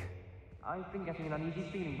breathtaking. I've been getting an uneasy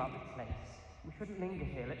feeling about this place. We shouldn't linger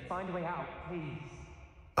here. Let's find a way out, please.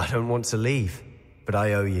 I don't want to leave, but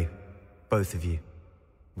I owe you. Both of you.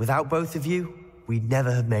 Without both of you, we'd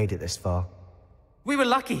never have made it this far. We were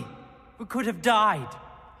lucky. We could have died.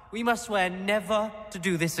 We must swear never to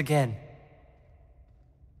do this again.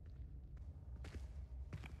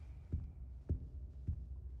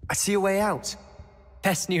 I see a way out.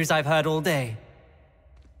 Best news I've heard all day.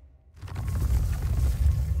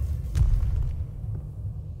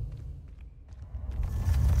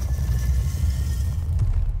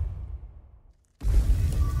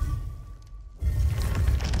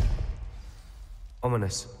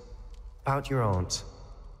 Ominous. About your aunt.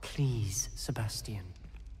 Please, Sebastian.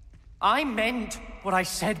 I meant what I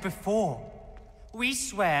said before. We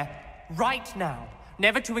swear, right now,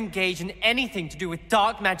 never to engage in anything to do with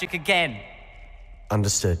dark magic again.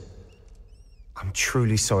 Understood. I'm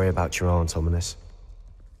truly sorry about your aunt, Ominous.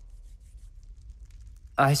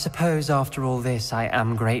 I suppose after all this, I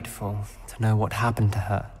am grateful to know what happened to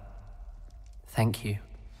her. Thank you.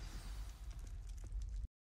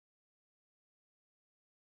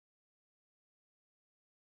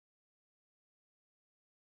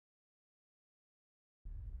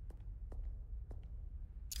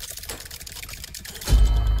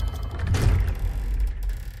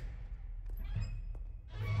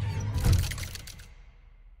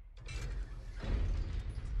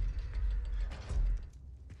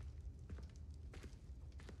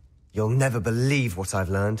 You'll never believe what I've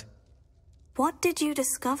learned. What did you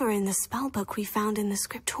discover in the spellbook we found in the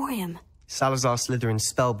scriptorium? Salazar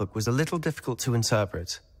Slytherin's spellbook was a little difficult to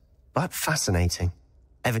interpret, but fascinating.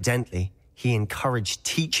 Evidently, he encouraged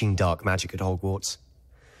teaching dark magic at Hogwarts.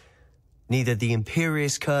 Neither the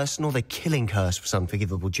Imperious Curse nor the Killing Curse was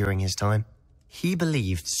unforgivable during his time. He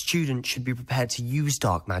believed students should be prepared to use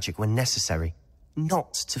dark magic when necessary,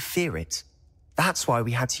 not to fear it. That's why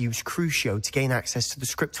we had to use Crucio to gain access to the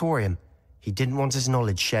scriptorium. He didn't want his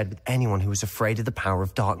knowledge shared with anyone who was afraid of the power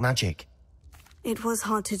of dark magic. It was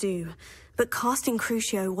hard to do, but casting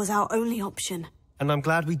Crucio was our only option. And I'm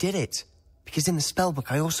glad we did it, because in the spellbook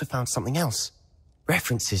I also found something else.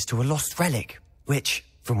 References to a lost relic, which,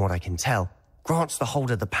 from what I can tell, grants the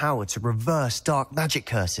holder the power to reverse dark magic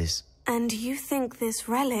curses. And you think this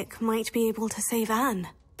relic might be able to save Anne?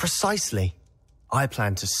 Precisely. I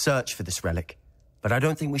plan to search for this relic, but I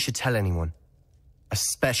don't think we should tell anyone.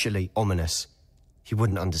 Especially Ominous. He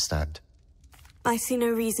wouldn't understand. I see no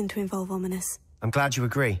reason to involve Ominous. I'm glad you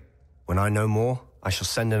agree. When I know more, I shall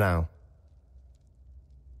send an owl.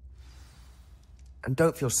 And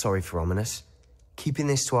don't feel sorry for Ominous. Keeping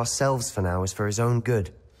this to ourselves for now is for his own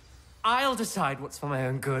good. I'll decide what's for my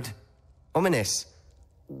own good. Ominous,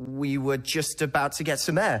 we were just about to get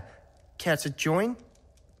some air. Care to join?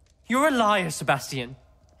 You're a liar, Sebastian.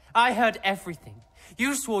 I heard everything.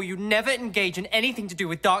 You swore you'd never engage in anything to do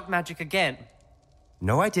with dark magic again.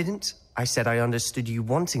 No, I didn't. I said I understood you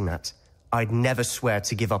wanting that. I'd never swear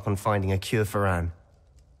to give up on finding a cure for Anne.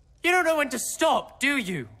 You don't know when to stop, do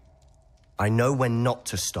you? I know when not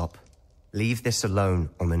to stop. Leave this alone,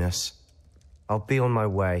 Ominous. I'll be on my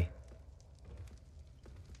way.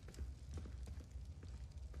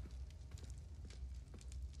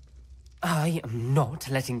 I am not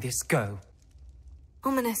letting this go.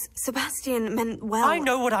 Ominous, Sebastian meant well. I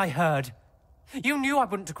know what I heard. You knew I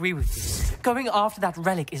wouldn't agree with this. Going after that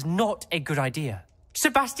relic is not a good idea.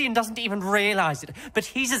 Sebastian doesn't even realize it, but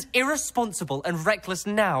he's as irresponsible and reckless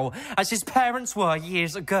now as his parents were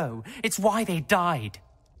years ago. It's why they died.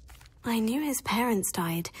 I knew his parents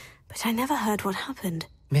died, but I never heard what happened.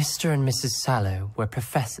 Mr. and Mrs. Sallow were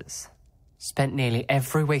professors. Spent nearly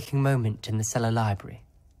every waking moment in the cellar library.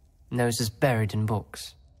 Noses buried in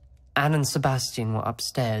books. Anne and Sebastian were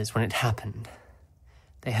upstairs when it happened.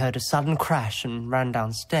 They heard a sudden crash and ran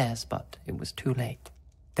downstairs, but it was too late.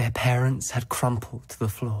 Their parents had crumpled to the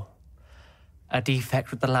floor. A defect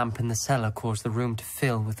with the lamp in the cellar caused the room to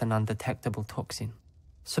fill with an undetectable toxin.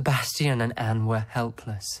 Sebastian and Anne were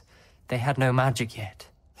helpless. They had no magic yet.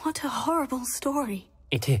 What a horrible story.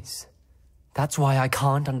 It is. That's why I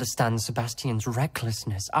can't understand Sebastian's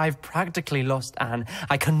recklessness. I've practically lost Anne.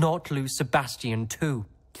 I cannot lose Sebastian too.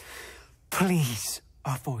 Please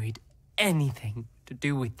avoid anything to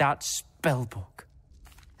do with that spellbook.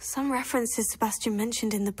 Some references Sebastian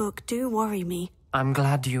mentioned in the book do worry me. I'm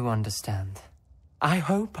glad you understand. I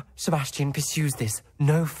hope Sebastian pursues this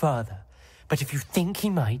no further. But if you think he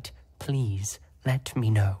might, please let me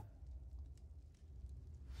know.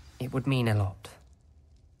 It would mean a lot.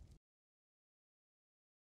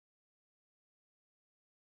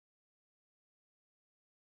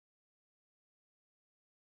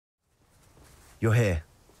 You're here.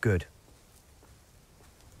 Good.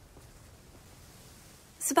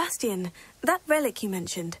 Sebastian, that relic you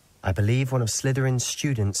mentioned. I believe one of Slytherin's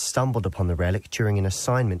students stumbled upon the relic during an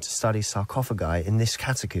assignment to study sarcophagi in this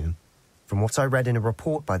catacomb. From what I read in a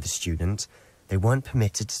report by the student, they weren't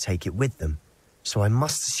permitted to take it with them, so I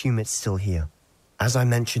must assume it's still here. As I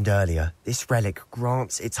mentioned earlier, this relic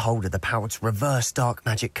grants its holder the power to reverse dark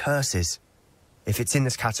magic curses. If it's in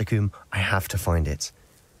this catacomb, I have to find it.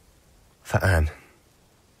 For Anne.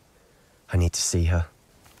 I need to see her.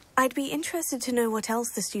 I'd be interested to know what else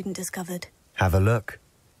the student discovered. Have a look.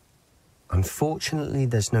 Unfortunately,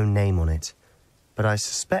 there's no name on it, but I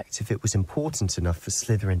suspect if it was important enough for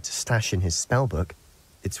Slytherin to stash in his spellbook,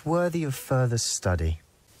 it's worthy of further study.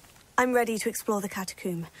 I'm ready to explore the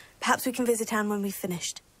catacomb. Perhaps we can visit Anne when we've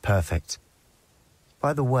finished. Perfect.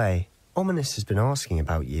 By the way, Ominous has been asking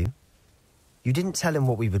about you. You didn't tell him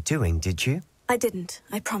what we were doing, did you? I didn't,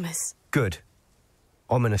 I promise. Good.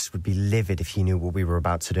 Ominous would be livid if he knew what we were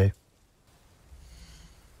about to do.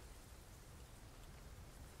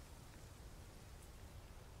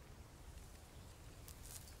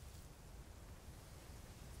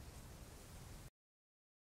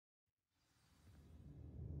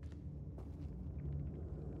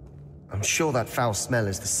 I'm sure that foul smell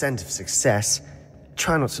is the scent of success.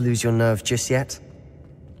 Try not to lose your nerve just yet.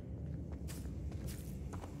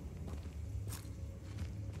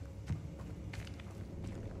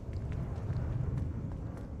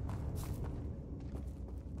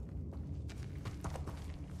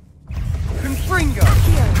 Confringo!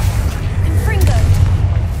 Confringo!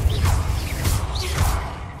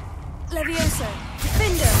 Levioso!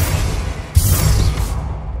 Findo!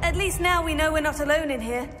 At least now we know we're not alone in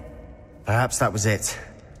here. Perhaps that was it,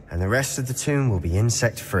 and the rest of the tomb will be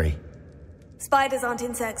insect-free. Spiders aren't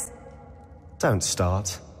insects. Don't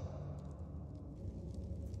start.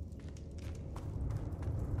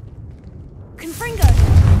 Confringo!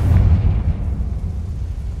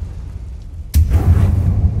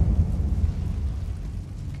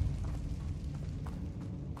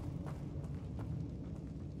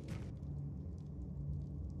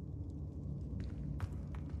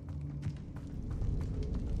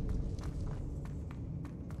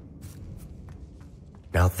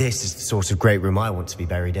 Now this is the sort of great room I want to be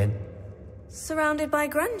buried in. Surrounded by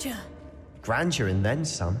grandeur. Grandeur and then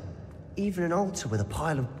some. Even an altar with a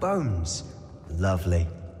pile of bones. Lovely.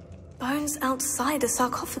 Bones outside a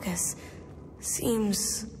sarcophagus.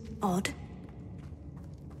 Seems odd.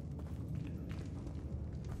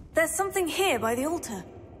 There's something here by the altar.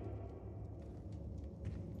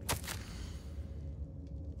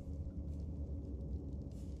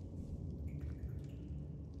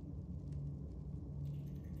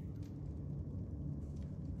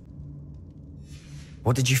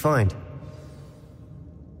 What did you find?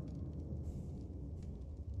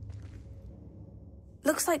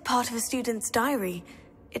 Looks like part of a student's diary.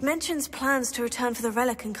 It mentions plans to return for the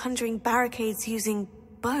relic and conjuring barricades using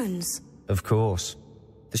bones. Of course.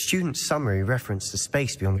 The student's summary referenced a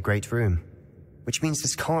space beyond the Great Room, which means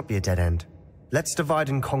this can't be a dead end. Let's divide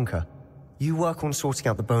and conquer. You work on sorting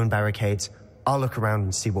out the bone barricades, I'll look around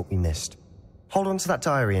and see what we missed. Hold on to that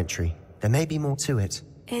diary entry. There may be more to it.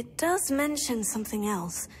 It does mention something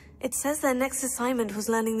else. It says their next assignment was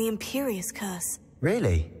learning the Imperious Curse.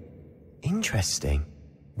 Really? Interesting.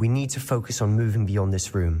 We need to focus on moving beyond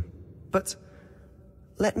this room. But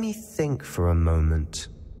let me think for a moment.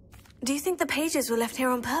 Do you think the pages were left here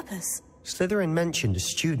on purpose? Slytherin mentioned a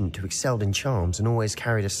student who excelled in charms and always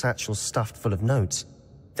carried a satchel stuffed full of notes.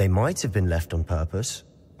 They might have been left on purpose,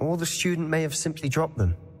 or the student may have simply dropped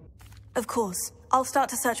them. Of course. I'll start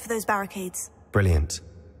to search for those barricades. Brilliant.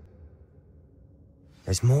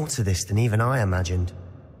 There's more to this than even I imagined.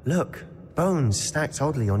 Look, bones stacked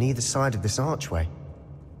oddly on either side of this archway.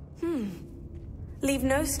 Leave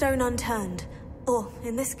no stone unturned. Or,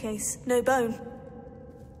 in this case, no bone.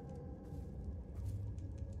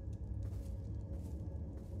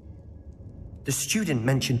 The student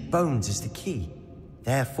mentioned bones as the key.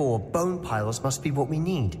 Therefore, bone piles must be what we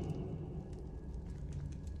need.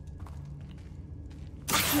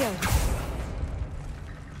 Here.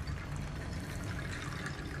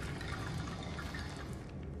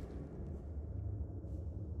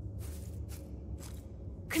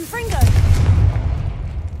 Confringo!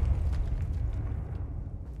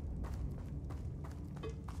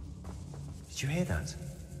 Did you hear that?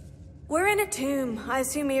 We're in a tomb. I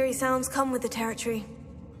assume eerie sounds come with the territory.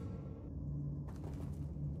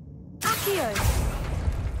 Accio!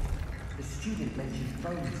 The student mentioned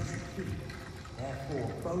bones as the key.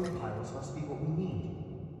 Therefore, bone piles must be what we need.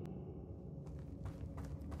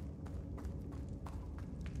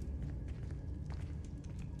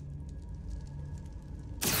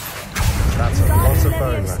 That's a lot of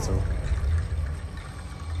bone battle.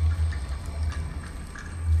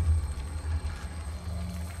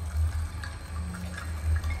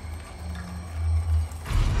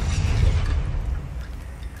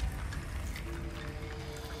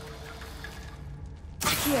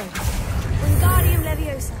 Accio. Wingardium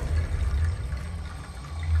Leviosa.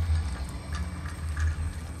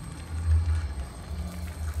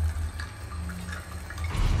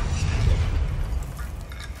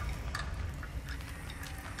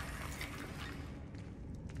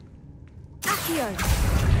 Accio.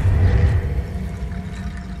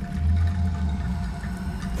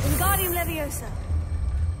 Wingardium Leviosa.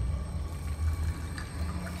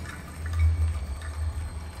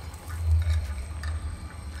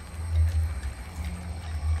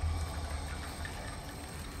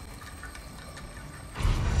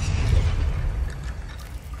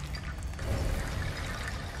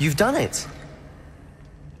 You've done it!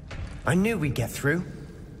 I knew we'd get through.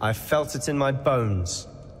 I felt it in my bones.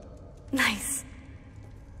 Nice.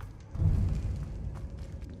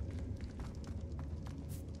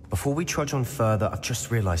 Before we trudge on further, I've just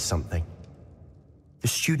realized something. The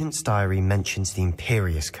student's diary mentions the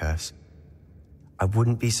Imperious Curse. I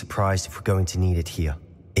wouldn't be surprised if we're going to need it here.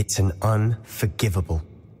 It's an unforgivable,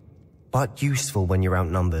 but useful when you're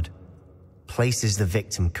outnumbered. Places the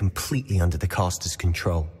victim completely under the caster's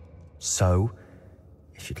control. So,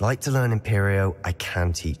 if you'd like to learn Imperio, I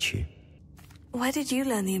can teach you. Where did you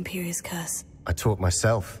learn the Imperious Curse? I taught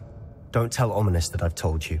myself. Don't tell Ominous that I've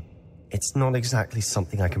told you. It's not exactly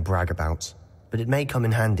something I can brag about, but it may come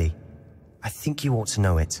in handy. I think you ought to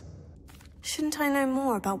know it. Shouldn't I know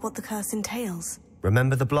more about what the curse entails?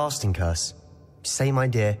 Remember the blasting curse? Same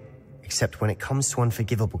idea, except when it comes to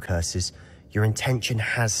unforgivable curses, your intention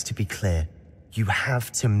has to be clear. You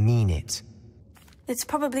have to mean it. It's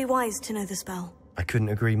probably wise to know the spell. I couldn't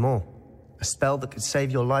agree more. A spell that could save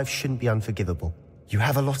your life shouldn't be unforgivable. You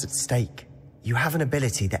have a lot at stake. You have an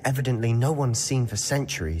ability that evidently no one's seen for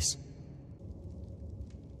centuries.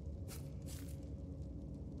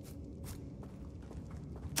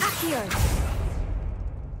 Accio!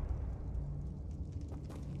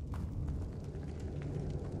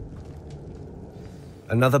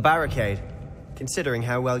 Another barricade. Considering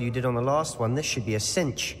how well you did on the last one, this should be a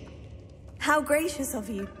cinch. How gracious of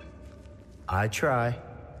you. I try.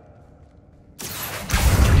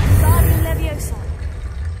 Wingardium Leviosa.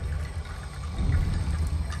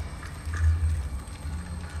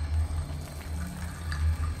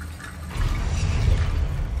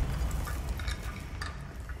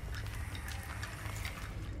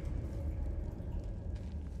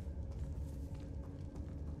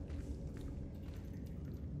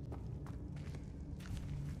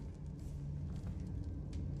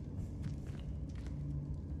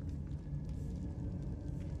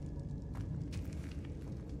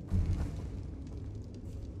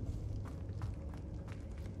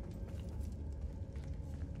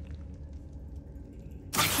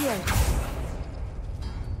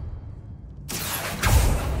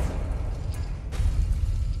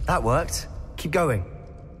 That worked. Keep going.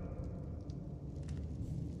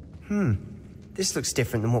 This looks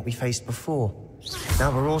different than what we faced before.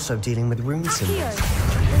 Now we're also dealing with rune symbols.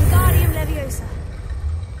 Wingardium Leviosa.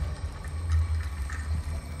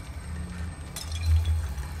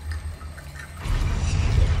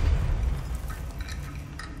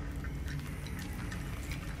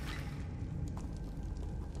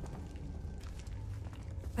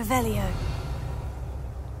 Revelio.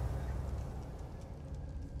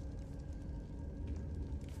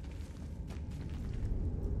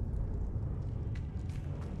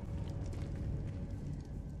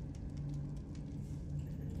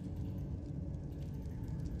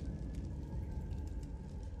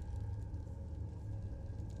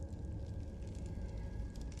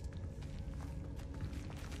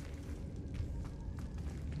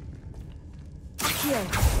 Accio.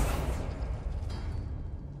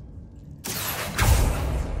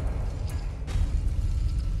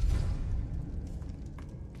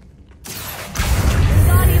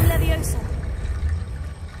 Wingardium Leviosa.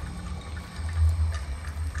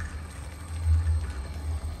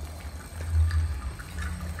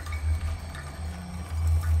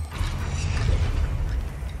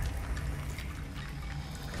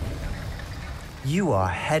 You are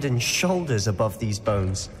head and shoulders above these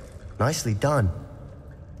bones. Nicely done.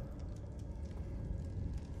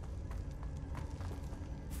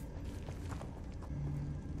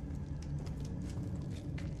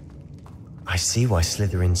 I see why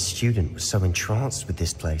Slytherin's student was so entranced with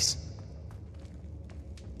this place.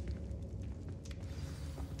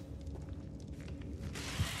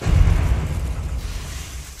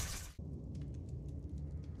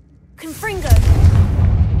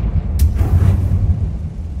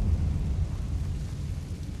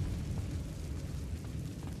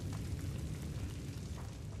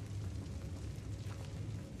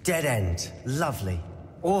 dead end. Lovely.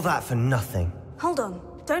 All that for nothing. Hold on.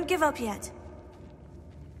 Don't give up yet.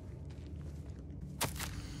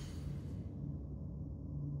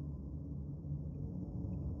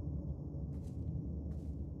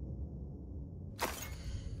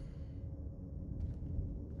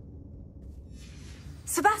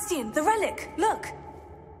 Sebastian, the relic! Look!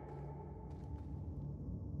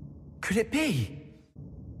 Could it be?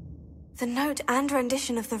 The note and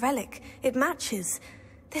rendition of the relic. It matches.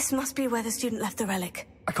 This must be where the student left the relic.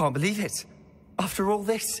 I can't believe it. After all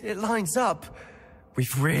this, it lines up.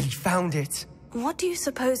 We've really found it. What do you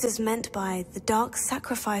suppose is meant by the dark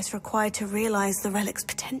sacrifice required to realize the relic's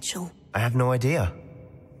potential? I have no idea.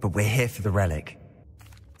 But we're here for the relic.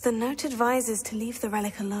 The note advises to leave the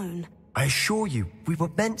relic alone. I assure you, we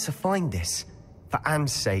were meant to find this. For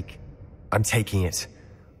Anne's sake. I'm taking it.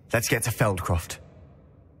 Let's get to Feldcroft.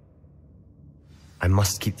 I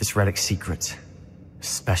must keep this relic secret.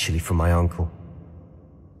 Especially from my uncle.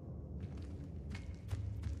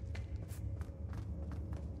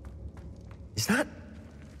 Is that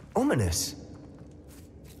ominous?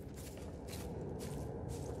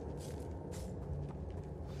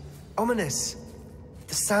 Ominous.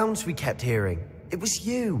 The sounds we kept hearing. It was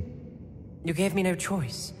you. You gave me no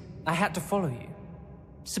choice. I had to follow you.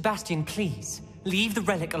 Sebastian, please, leave the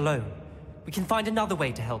relic alone. We can find another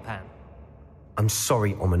way to help Anne. I'm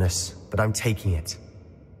sorry, Ominous, but I'm taking it.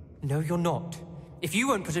 No, you're not. If you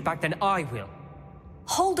won't put it back, then I will.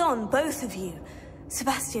 Hold on, both of you.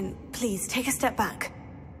 Sebastian, please, take a step back.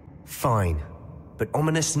 Fine, but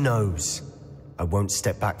Ominous knows. I won't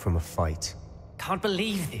step back from a fight. Can't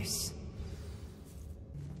believe this.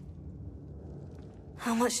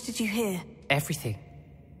 How much did you hear? Everything.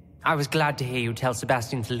 I was glad to hear you tell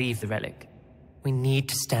Sebastian to leave the relic. We need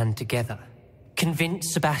to stand together.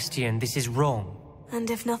 Convince Sebastian this is wrong. And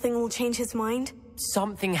if nothing will change his mind?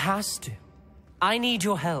 Something has to. I need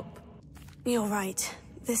your help. You're right.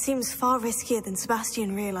 This seems far riskier than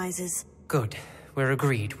Sebastian realizes. Good. We're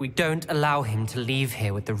agreed. We don't allow him to leave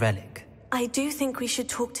here with the relic. I do think we should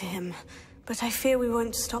talk to him, but I fear we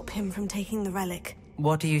won't stop him from taking the relic.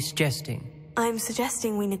 What are you suggesting? I'm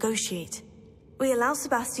suggesting we negotiate. We allow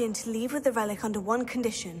Sebastian to leave with the relic under one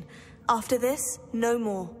condition. After this, no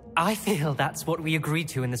more. I feel that's what we agreed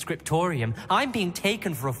to in the scriptorium. I'm being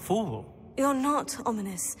taken for a fool. You're not,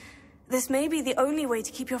 Ominous. This may be the only way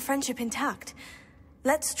to keep your friendship intact.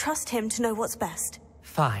 Let's trust him to know what's best.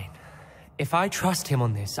 Fine. If I trust him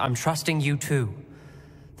on this, I'm trusting you too.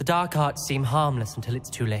 The dark arts seem harmless until it's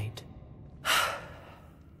too late.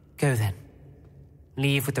 Go then.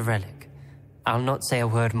 Leave with the relic. I'll not say a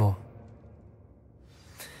word more.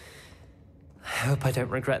 I hope I don't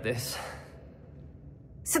regret this.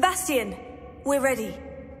 Sebastian! We're ready.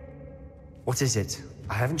 What is it?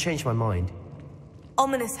 I haven't changed my mind.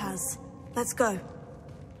 Ominous has. Let's go.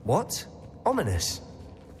 What? Ominous?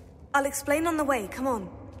 I'll explain on the way, come on.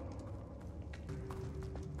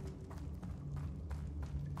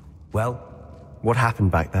 Well, what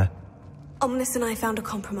happened back there? Ominous and I found a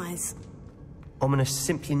compromise. Ominous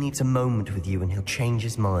simply needs a moment with you and he'll change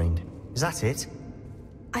his mind. Is that it?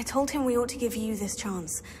 I told him we ought to give you this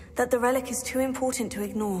chance, that the relic is too important to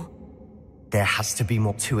ignore. There has to be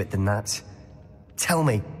more to it than that. Tell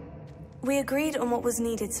me. We agreed on what was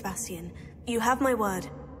needed, Sebastian. You have my word.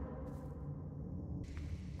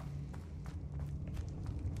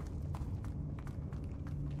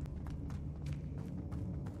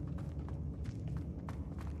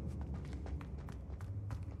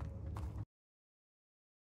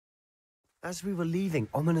 As we were leaving,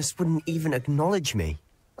 Ominous wouldn't even acknowledge me.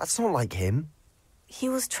 That's not like him. He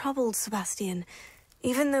was troubled, Sebastian.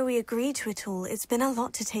 Even though we agreed to it all, it's been a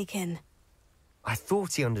lot to take in. I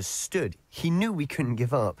thought he understood. He knew we couldn't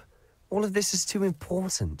give up. All of this is too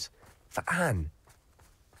important. For Anne.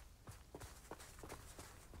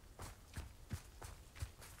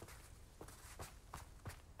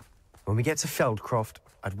 When we get to Feldcroft,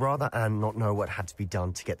 I'd rather Anne not know what had to be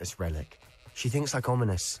done to get this relic. She thinks like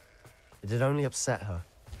Ominous. It'd only upset her.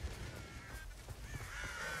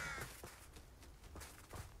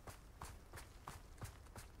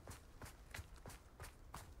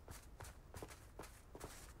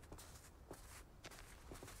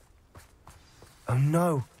 Oh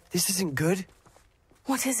no, this isn't good.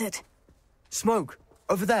 What is it? Smoke,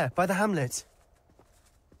 over there, by the hamlet.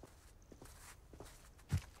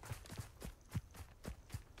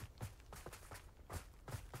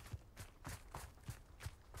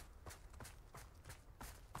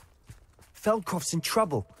 Feldcroft's in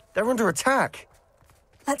trouble. They're under attack.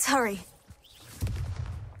 Let's hurry.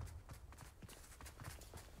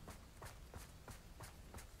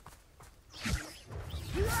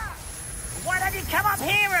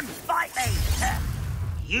 and fight me!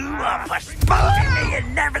 You are postponing the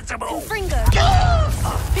inevitable! Fringo!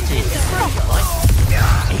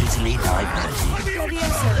 Easily diverted.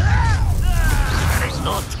 But it's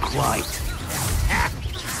not quite.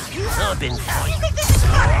 I've been fighting.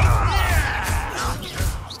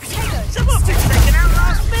 Sebastian's taken out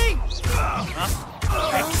last me!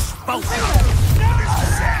 Exposure!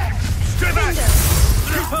 Stay back!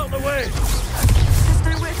 Keep out the way! There's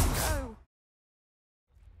nowhere to go.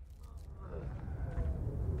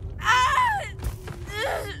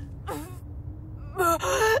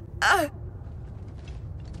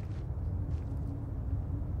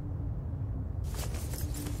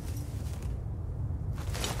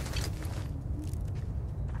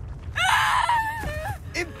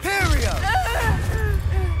 Imperio!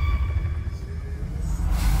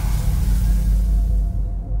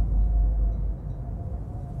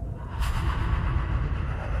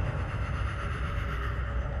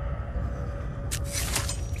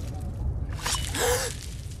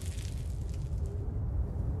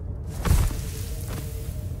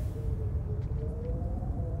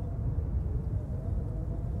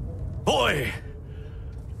 Boy!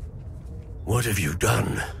 What have you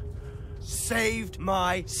done? Saved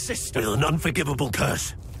my sister. With an unforgivable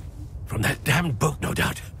curse. From that damned book, no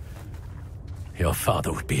doubt. Your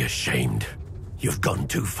father would be ashamed. You've gone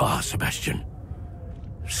too far, Sebastian.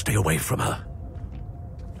 Stay away from her.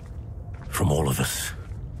 From all of us.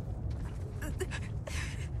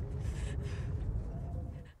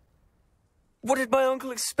 What did my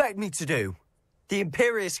uncle expect me to do? The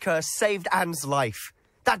Imperious curse saved Anne's life.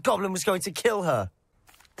 That goblin was going to kill her.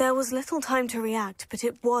 There was little time to react, but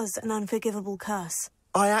it was an unforgivable curse.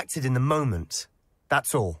 I acted in the moment.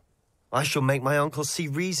 That's all. I shall make my uncle see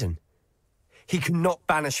reason. He cannot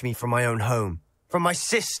banish me from my own home. From my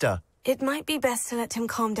sister. It might be best to let him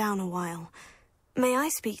calm down a while. May I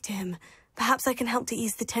speak to him? Perhaps I can help to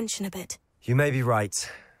ease the tension a bit. You may be right.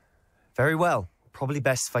 Very well. Probably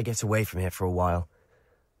best if I get away from here for a while.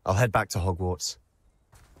 I'll head back to Hogwarts.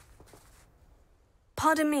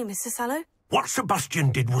 Pardon me, Mr. Sallow? What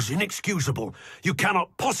Sebastian did was inexcusable. You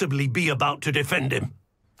cannot possibly be about to defend him.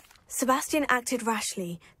 Sebastian acted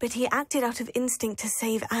rashly, but he acted out of instinct to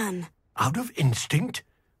save Anne. Out of instinct?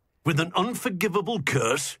 With an unforgivable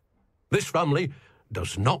curse? This family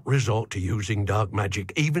does not resort to using dark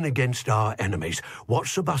magic even against our enemies. What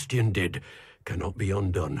Sebastian did cannot be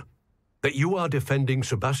undone. That you are defending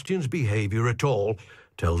Sebastian's behavior at all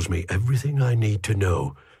tells me everything I need to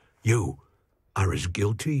know. You are as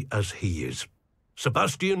guilty as he is.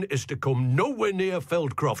 Sebastian is to come nowhere near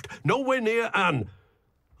Feldcroft, nowhere near Anne.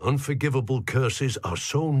 Unforgivable curses are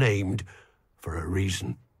so named for a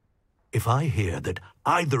reason. If I hear that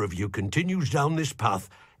either of you continues down this path,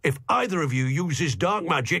 if either of you uses dark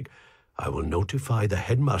magic, I will notify the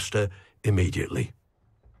headmaster immediately.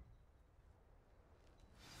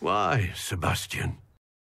 Why, Sebastian?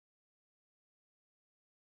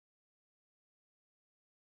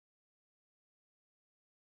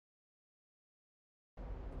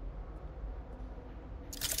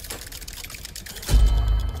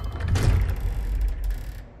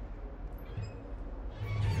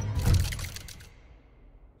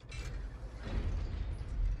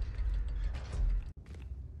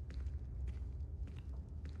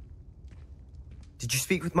 Did you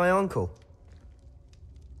speak with my uncle?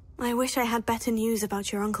 I wish I had better news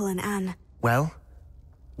about your uncle and Anne. Well,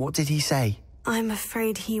 what did he say? I'm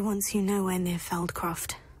afraid he wants you nowhere near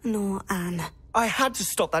Feldcroft, nor Anne. I had to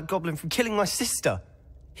stop that goblin from killing my sister.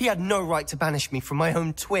 He had no right to banish me from my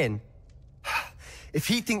own twin. If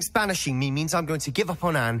he thinks banishing me means I'm going to give up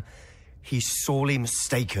on Anne, he's sorely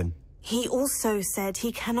mistaken. He also said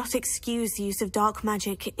he cannot excuse the use of dark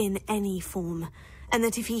magic in any form, and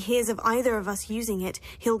that if he hears of either of us using it,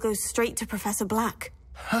 he'll go straight to Professor Black.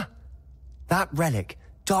 Huh? That relic,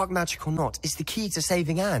 dark magic or not, is the key to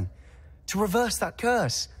saving Anne. To reverse that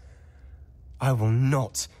curse. I will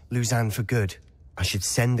not lose Anne for good. I should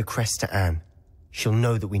send the crest to Anne. She'll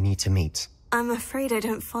know that we need to meet. I'm afraid I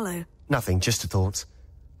don't follow. Nothing, just a thought.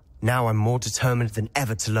 Now I'm more determined than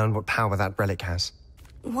ever to learn what power that relic has.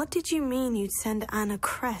 What did you mean you'd send Anne a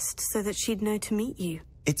crest so that she'd know to meet you?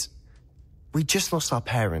 We just lost our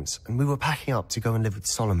parents, and we were packing up to go and live with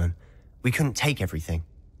Solomon. We couldn't take everything.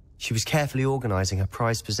 She was carefully organizing her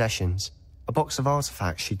prized possessions, a box of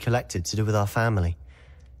artifacts she'd collected to do with our family.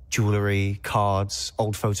 Jewelry, cards,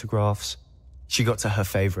 old photographs. She got to her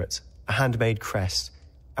favorite, a handmade crest,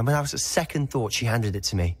 and without a second thought she handed it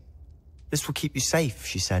to me. This will keep you safe,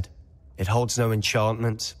 she said. It holds no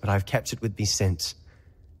enchantment, but I've kept it with me since.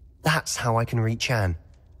 That's how I can reach Anne.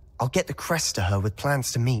 I'll get the crest to her with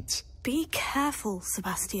plans to meet. Be careful,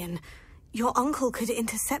 Sebastian. Your uncle could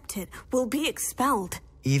intercept it. We'll be expelled.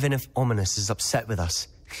 Even if Ominous is upset with us,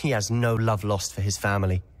 he has no love lost for his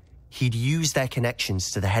family. He'd use their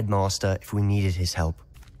connections to the headmaster if we needed his help.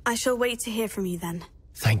 I shall wait to hear from you then.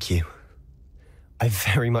 Thank you. I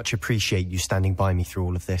very much appreciate you standing by me through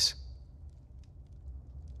all of this.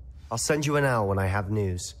 I'll send you an owl when I have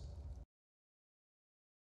news.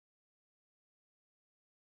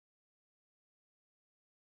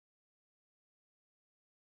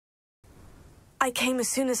 I came as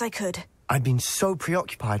soon as I could. I'd been so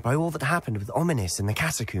preoccupied by all that happened with Ominous in the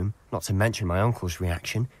catacomb, not to mention my uncle's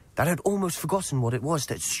reaction, that I'd almost forgotten what it was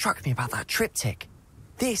that struck me about that triptych.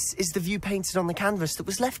 This is the view painted on the canvas that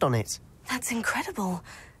was left on it. That's incredible.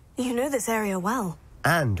 You know this area well.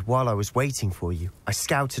 And while I was waiting for you, I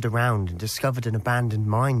scouted around and discovered an abandoned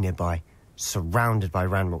mine nearby, surrounded by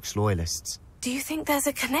Ranrock's loyalists. Do you think there's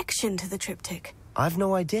a connection to the triptych? I've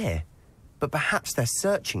no idea, but perhaps they're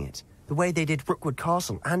searching it, the way they did Rookwood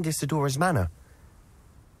Castle and Isidora's Manor.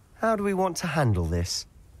 How do we want to handle this?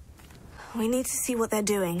 We need to see what they're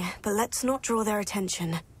doing, but let's not draw their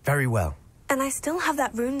attention. Very well. And I still have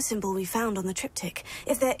that rune symbol we found on the triptych.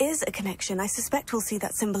 If there is a connection, I suspect we'll see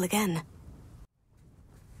that symbol again.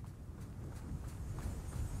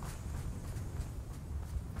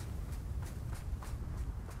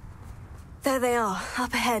 There they are,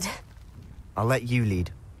 up ahead. I'll let you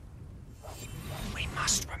lead. We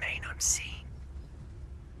must remain unseen.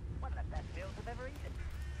 One of the best meals I've ever eaten.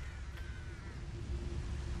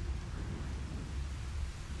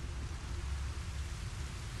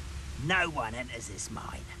 No one enters this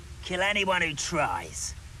mine. Kill anyone who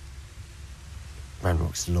tries.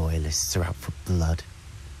 Ranrock's loyalists are out for blood.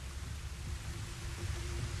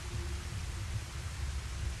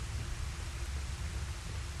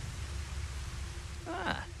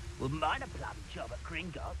 Wouldn't mind a plum job at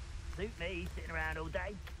Gringotts. Suit me, sitting around all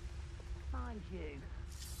day. Mind you,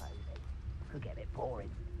 suppose it could get a bit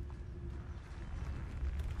boring.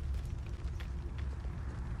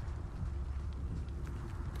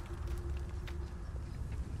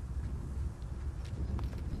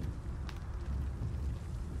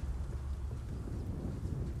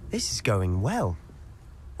 This is going well.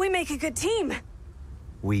 We make a good team.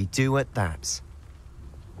 We do at that.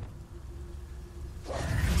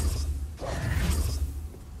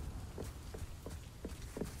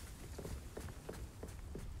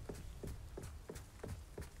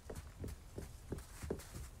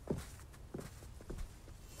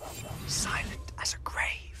 Silent as a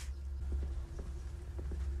grave.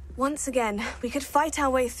 Once again, we could fight our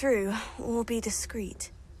way through, or be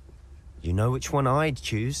discreet. You know which one I'd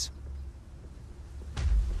choose.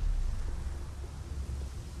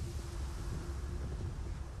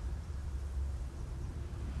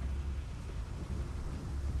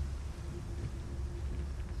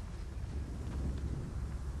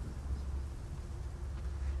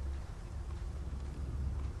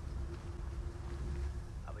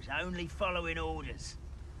 Only following orders.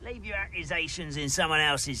 Leave your accusations in someone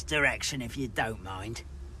else's direction if you don't mind.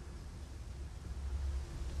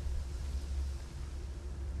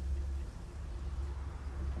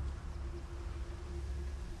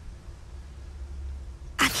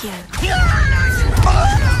 Accio.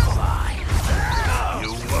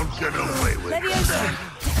 You won't get away with it. Leviosa.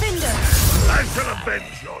 Findo. I shall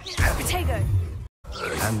avenge your death. Protego.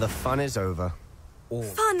 And the fun is over.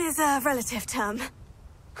 Fun is a relative term.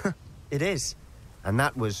 It is. And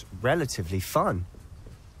that was relatively fun.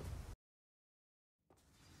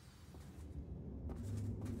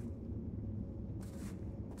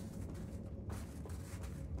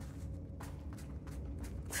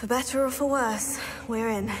 For better or for worse, we're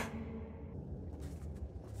in.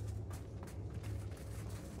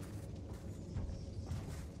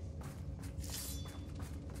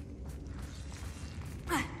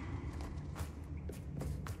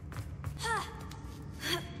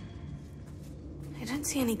 I don't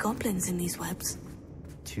see any goblins in these webs.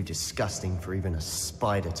 Too disgusting for even a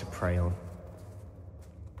spider to prey on.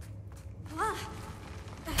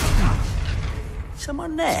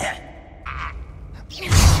 Someone there?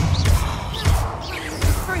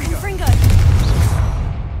 Fringo!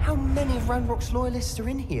 How many of Ranrock's loyalists are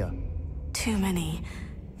in here? Too many.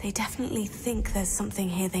 They definitely think there's something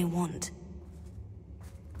here they want.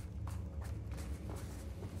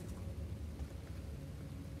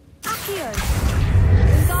 Accio!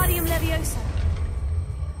 Wingardium Leviosa!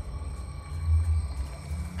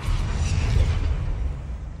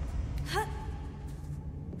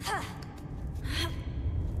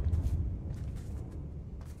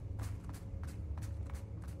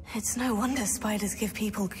 It's no wonder spiders give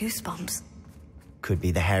people goosebumps. Could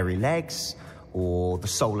be the hairy legs, or the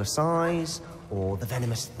soulless eyes, or the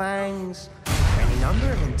venomous fangs. Any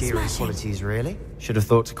number of endearing qualities, really. Should have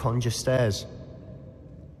thought to conjure stairs.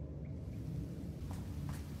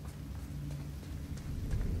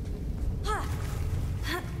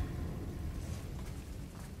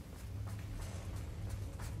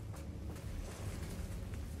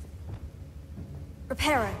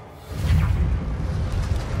 Reparo.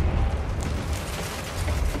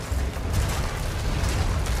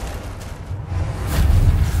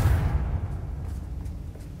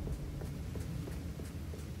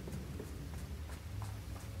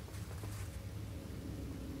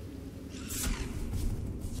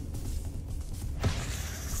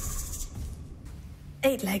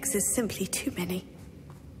 Eight legs is simply too many.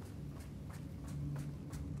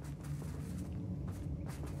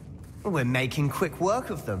 We're making quick work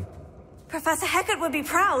of them. Professor Hecat would be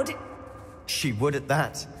proud. She would at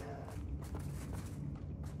that.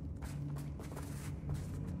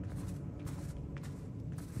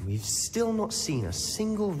 We've still not seen a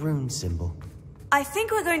single rune symbol. I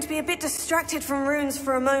think we're going to be a bit distracted from runes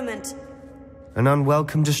for a moment. An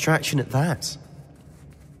unwelcome distraction at that.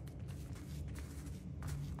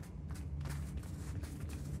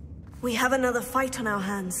 We have another fight on our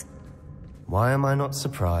hands. Why am I not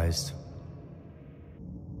surprised?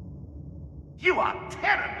 You are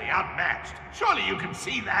terribly outmatched. Surely you can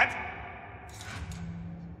see that.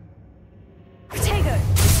 Protego!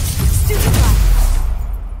 Superfly!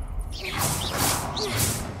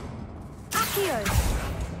 Accio!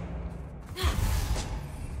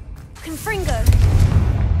 Confringo!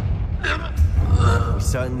 We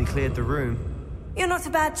certainly cleared the room. You're not a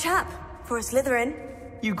bad chap for a Slytherin.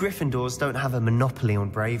 You Gryffindors don't have a monopoly on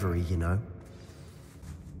bravery, you know.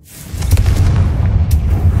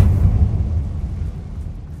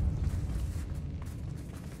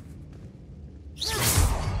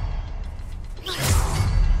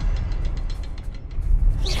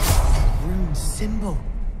 Rune symbol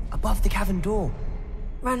above the cavern door.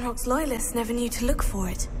 Ranrock's loyalists never knew to look for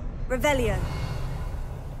it. Revelio.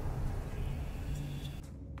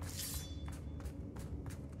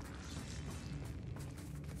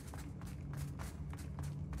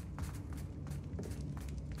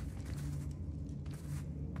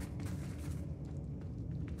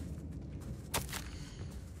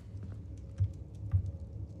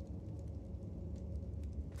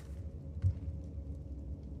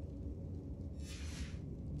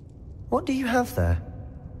 What do you have there?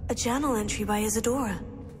 A journal entry by Isadora.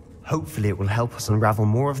 Hopefully it will help us unravel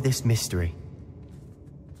more of this mystery.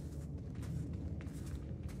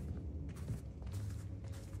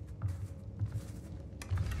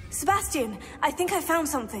 Sebastian, I think I found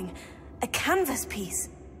something. A canvas piece.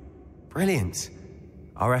 Brilliant.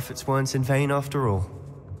 Our efforts weren't in vain after all.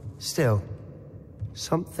 Still,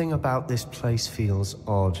 something about this place feels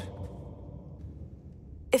odd.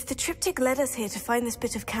 If the triptych led us here to find this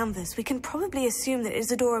bit of canvas, we can probably assume that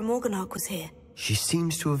Isadora Morganach was here. She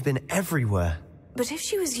seems to have been everywhere. But if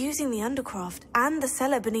she was using the Undercroft and the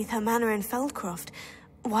cellar beneath her manor in Feldcroft,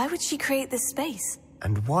 why would she create this space?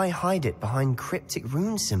 And why hide it behind cryptic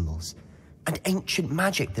rune symbols? And ancient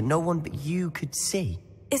magic that no one but you could see?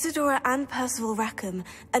 Isadora and Percival Rackham,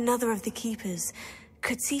 another of the Keepers,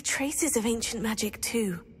 could see traces of ancient magic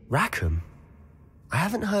too. Rackham? I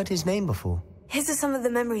haven't heard his name before. His are some of the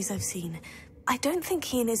memories I've seen. I don't think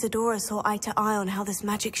he and Isadora saw eye to eye on how this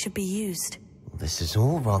magic should be used. This is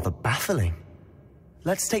all rather baffling.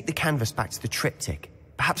 Let's take the canvas back to the triptych.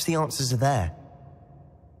 Perhaps the answers are there.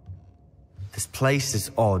 This place is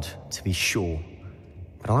odd, to be sure,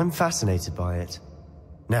 but I'm fascinated by it.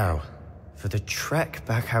 Now, for the trek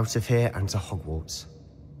back out of here and to Hogwarts.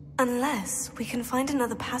 Unless we can find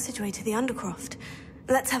another passageway to the Undercroft.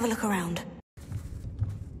 Let's have a look around.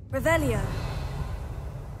 Revelio.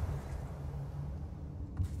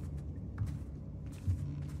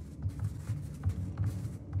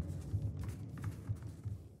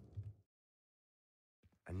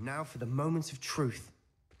 And now for the moment of truth.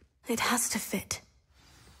 It has to fit.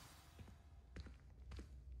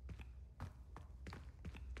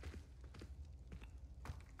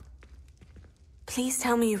 Please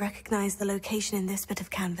tell me you recognize the location in this bit of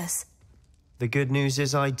canvas. The good news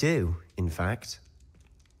is I do, in fact.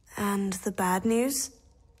 And the bad news?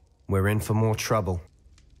 We're in for more trouble.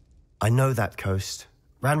 I know that coast.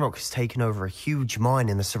 Ranrock has taken over a huge mine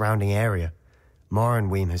in the surrounding area.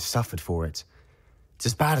 Mornweem has suffered for it. It's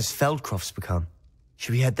as bad as Feldcroft's become.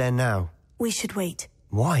 Should we head there now? We should wait.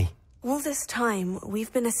 Why? All this time,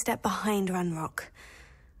 we've been a step behind Ranrock.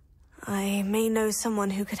 I may know someone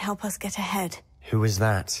who could help us get ahead. Who is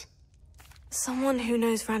that? Someone who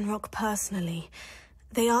knows Ranrock personally.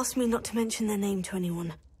 They asked me not to mention their name to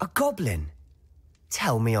anyone. A goblin?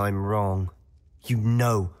 Tell me I'm wrong. You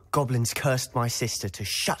know goblins cursed my sister to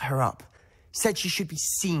shut her up. Said she should be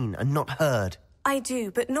seen and not heard. I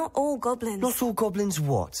do, but not all goblins. Not all goblins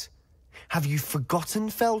what? Have you forgotten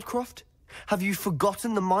Feldcroft? Have you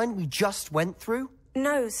forgotten the mine we just went through?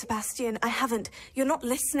 No, Sebastian, I haven't. You're not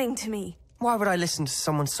listening to me. Why would I listen to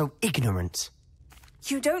someone so ignorant?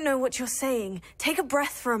 You don't know what you're saying. Take a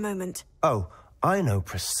breath for a moment. Oh, I know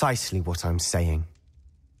precisely what I'm saying.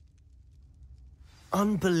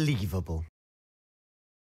 Unbelievable.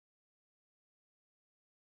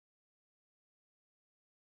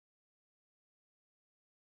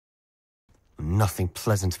 Nothing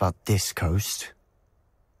pleasant about this coast.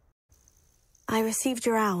 I received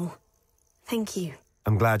your owl. Thank you.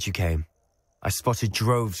 I'm glad you came. I spotted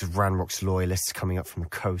droves of Ranrock's loyalists coming up from the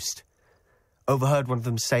coast. Overheard one of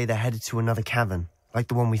them say they're headed to another cavern, like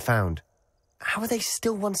the one we found. How are they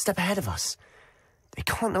still one step ahead of us? They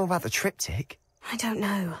can't know about the triptych. I don't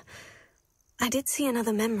know. I did see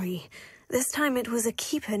another memory. This time it was a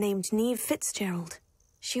keeper named Neve Fitzgerald.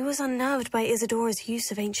 She was unnerved by Isadora's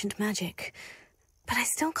use of ancient magic. But I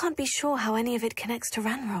still can't be sure how any of it connects to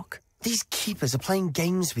Ranrock. These keepers are playing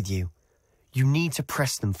games with you. You need to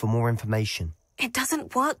press them for more information. It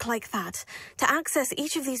doesn't work like that. To access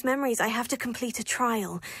each of these memories, I have to complete a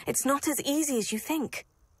trial. It's not as easy as you think.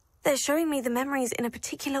 They're showing me the memories in a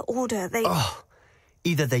particular order.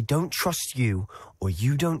 Either they don't trust you, or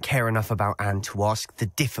you don't care enough about Anne to ask the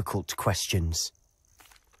difficult questions.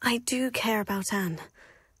 I do care about Anne,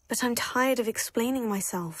 but I'm tired of explaining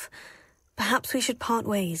myself. Perhaps we should part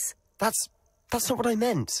ways. That's not what I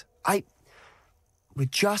meant. We're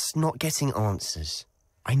just not getting answers.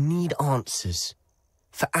 I need answers.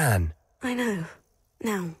 For Anne. I know.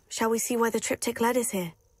 Now, shall we see why the triptych led us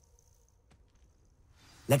here?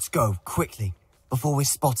 Let's go, quickly, before we're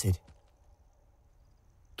spotted.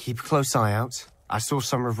 Keep a close eye out. I saw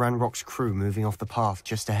some of Ranrock's crew moving off the path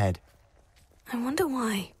just ahead. I wonder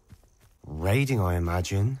why. Raiding, I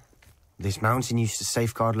imagine. This mountain used to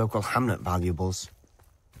safeguard local hamlet valuables.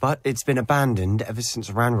 But it's been abandoned ever since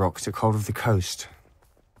Ranrock took hold of the coast.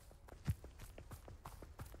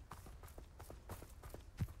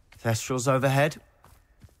 Thestrals overhead.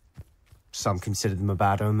 Some consider them a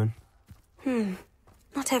bad omen.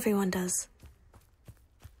 Not everyone does.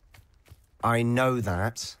 I know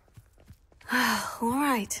that. All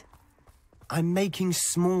right. I'm making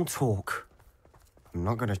small talk. I'm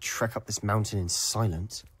not going to trek up this mountain in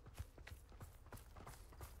silence.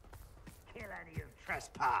 Kill any who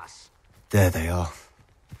trespass. There they are.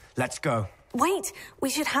 Let's go. Wait,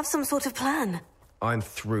 we should have some sort of plan. I'm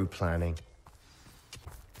through planning.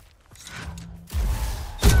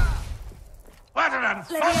 What an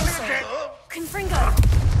unfortunate... Confringo!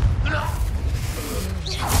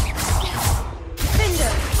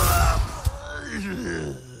 Findo!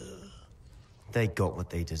 They got what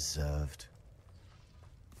they deserved.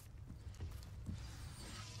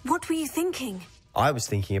 What were you thinking? I was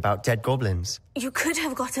thinking about dead goblins. You could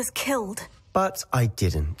have got us killed. But I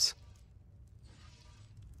didn't.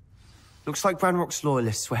 Looks like Ranrock's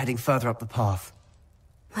loyalists were heading further up the path.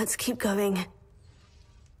 Let's keep going.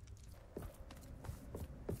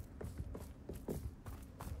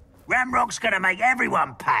 Ranrock's gonna make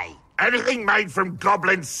everyone pay. Anything made from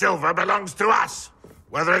goblin silver belongs to us.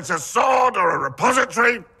 Whether it's a sword or a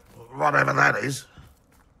repository, whatever that is.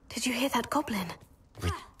 Did you hear that goblin?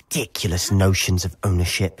 Ridiculous notions of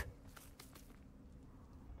ownership.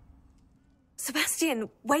 Sebastian,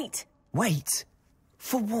 wait! Wait?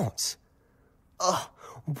 For what?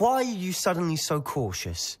 Why are you suddenly so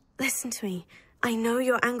cautious? Listen to me. I know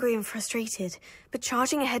you're angry and frustrated, but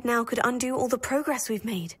charging ahead now could undo all the progress we've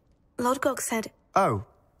made. Lodgok said... Oh,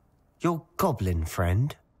 your goblin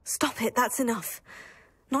friend? Stop it, that's enough.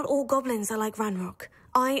 Not all goblins are like Ranrock.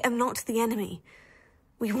 I am not the enemy.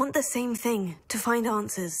 We want the same thing, to find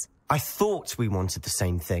answers. I thought we wanted the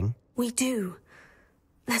same thing. We do.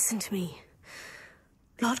 Listen to me.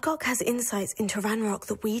 Lodgok has insights into Ranrock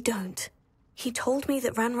that we don't. He told me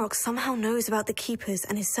that Ranrock somehow knows about the Keepers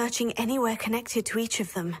and is searching anywhere connected to each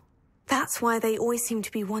of them. That's why they always seem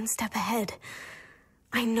to be one step ahead.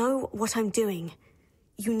 I know what I'm doing.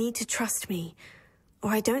 You need to trust me,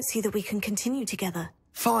 or I don't see that we can continue together.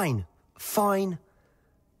 Fine.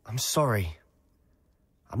 I'm sorry.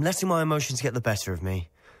 I'm letting my emotions get the better of me.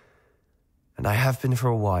 And I have been for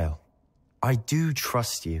a while. I do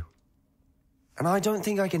trust you. And I don't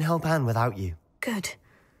think I can help Anne without you. Good.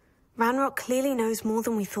 Ranrock clearly knows more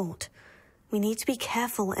than we thought. We need to be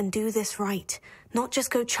careful and do this right, not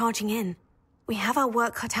just go charging in. We have our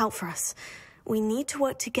work cut out for us. We need to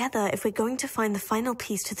work together if we're going to find the final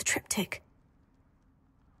piece to the triptych.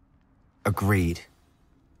 Agreed.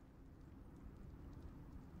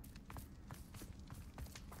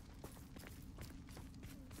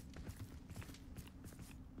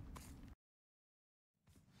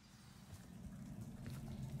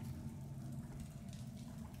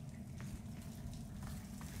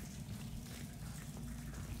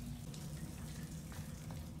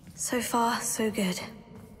 So far, so good.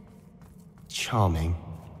 Charming.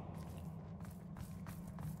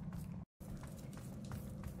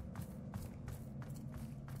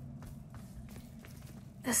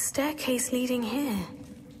 A staircase leading here.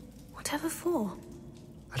 Whatever for?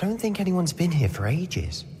 I don't think anyone's been here for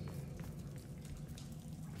ages.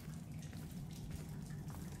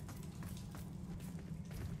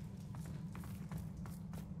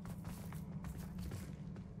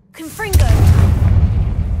 Confringo!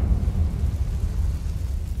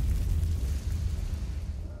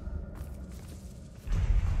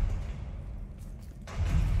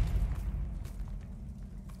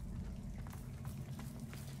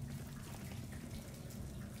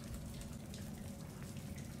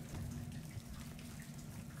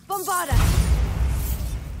 Bombarda!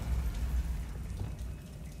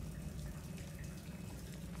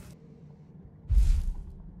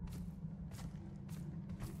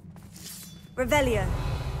 Revelio.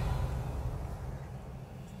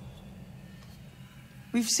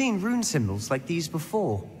 We've seen rune symbols like these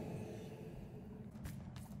before.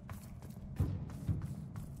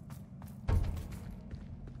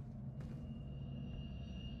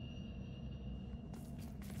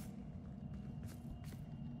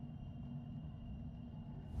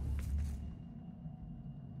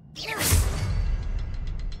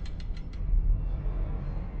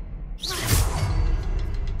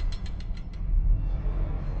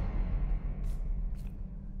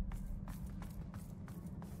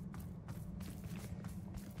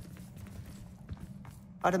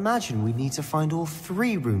 I'd imagine we'd need to find all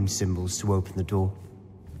 3 rune symbols to open the door.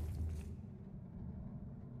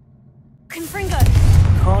 Confringo!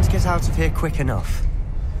 Can't get out of here quick enough.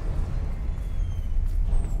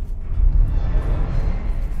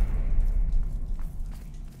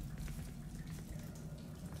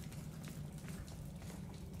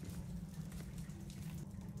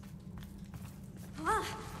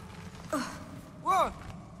 Whoa!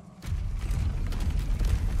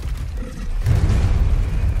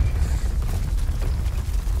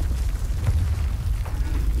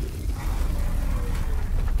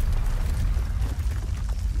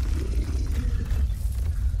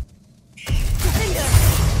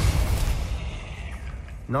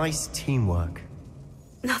 Nice teamwork.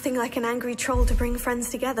 Nothing like an angry troll to bring friends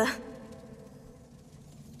together.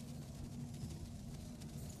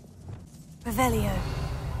 Revelio.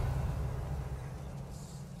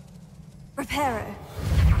 Reparo.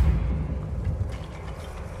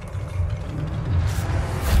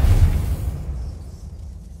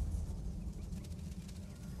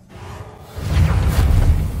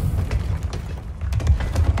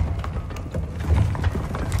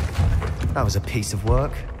 That was a piece of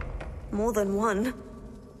work. More than one.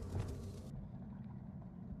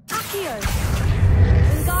 Accio!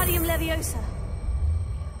 Wingardium Leviosa.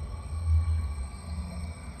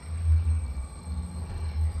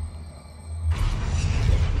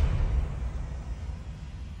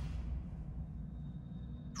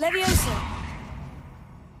 Leviosa!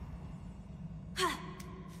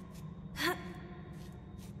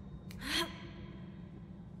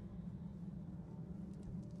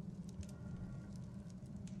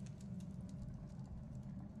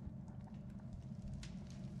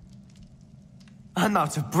 I'm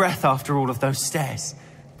out of breath after all of those stairs.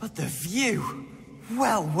 But the view,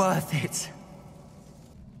 well worth it.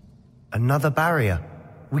 Another barrier.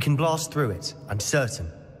 We can blast through it, I'm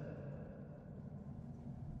certain.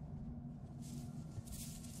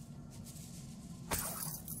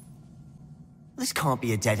 This can't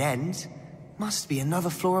be a dead end. Must be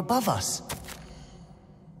another floor above us.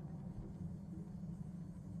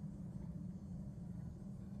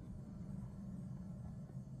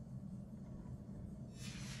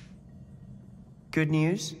 Good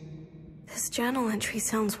news? This journal entry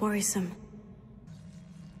sounds worrisome.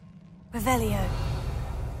 Revelio.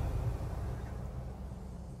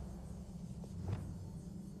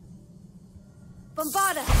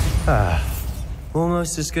 Bombarda!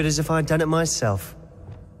 Almost as good as if I'd done it myself.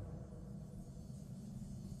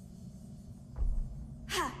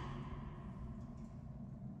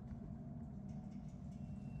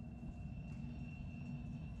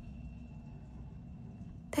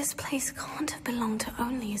 This place can't have belonged to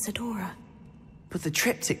only Isadora. But the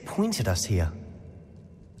triptych pointed us here.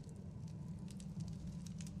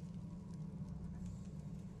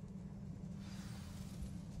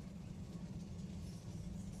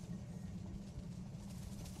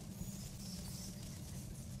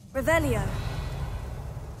 Revelio.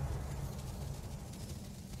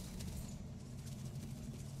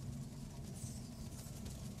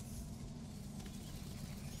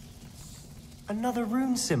 Another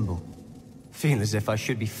rune symbol. Feel as if I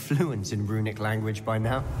should be fluent in runic language by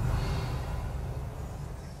now.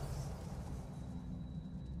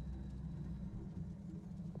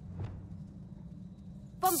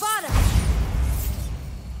 Bombarda!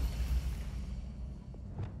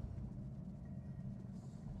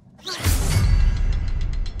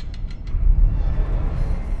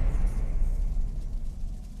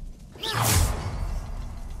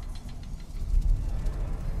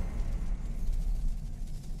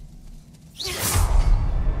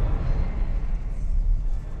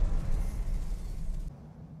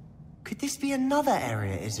 Could this be another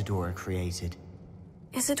area Isadora created?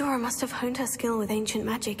 Isadora must have honed her skill with ancient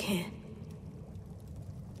magic here.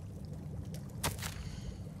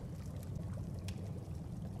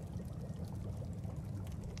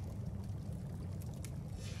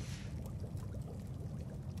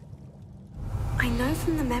 I know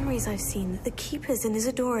from the memories I've seen that the Keepers in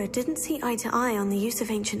Isadora didn't see eye to eye on the use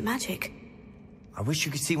of ancient magic. I wish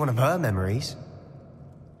you could see one of her memories.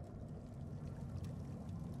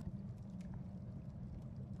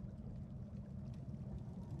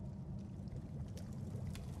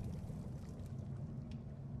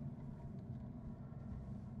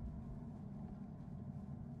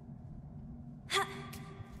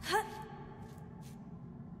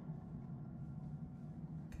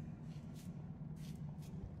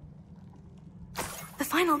 The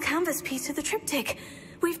final canvas piece of the triptych.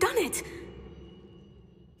 We've done it!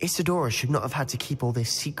 Isadora should not have had to keep all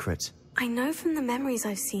this secret. I know from the memories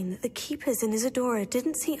I've seen that the Keepers in Isadora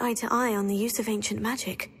didn't see eye to eye on the use of ancient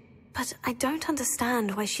magic. But I don't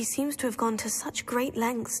understand why she seems to have gone to such great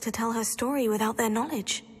lengths to tell her story without their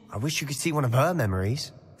knowledge. I wish you could see one of her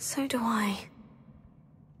memories. So do I.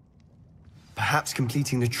 Perhaps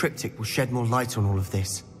completing the triptych will shed more light on all of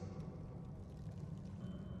this.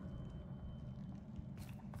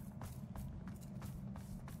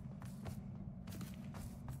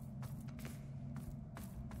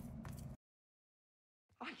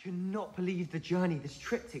 I cannot believe the journey this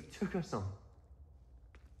triptych took us on.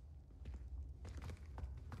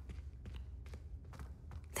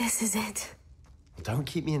 This is it. Don't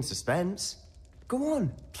keep me in suspense. Go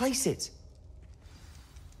on, place it.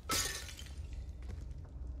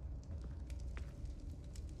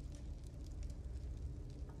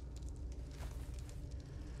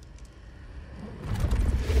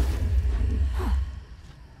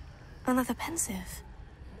 Another pensive.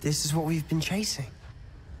 This is what we've been chasing.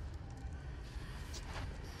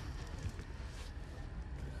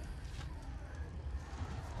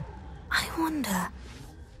 I wonder...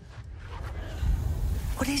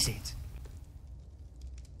 What is it?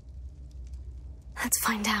 Let's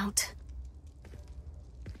find out.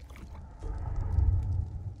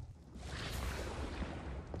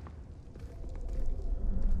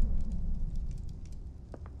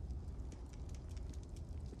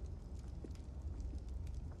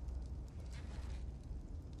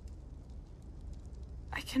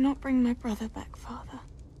 I cannot bring my brother back, Father.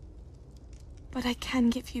 But I can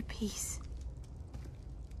give you peace.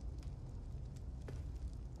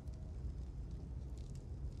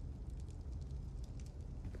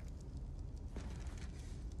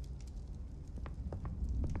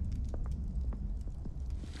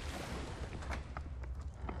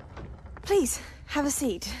 Please, have a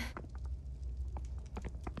seat.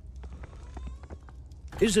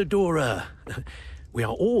 Isadora, we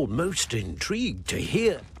are all most intrigued to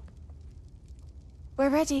hear. We're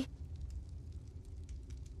ready.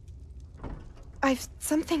 I've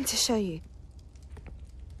something to show you.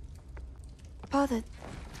 Father,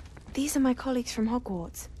 these are my colleagues from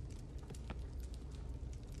Hogwarts.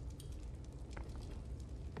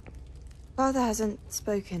 Father hasn't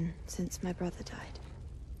spoken since my brother died.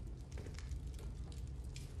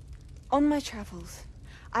 On my travels,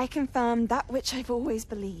 I confirmed that which I've always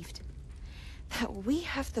believed. That we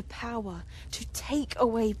have the power to take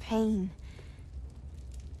away pain.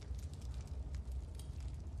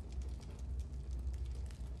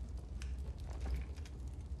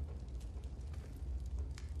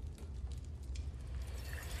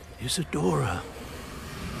 Isadora.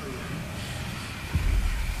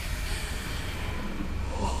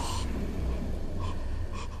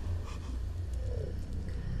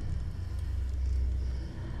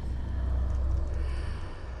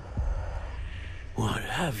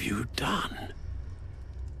 have you done?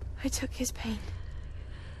 I took his pain.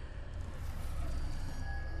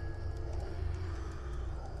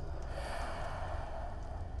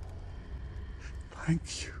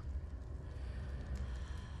 Thank you.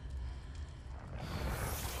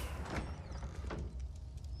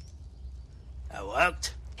 That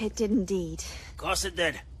worked? It did indeed. Of course it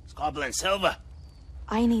did. It's goblin silver.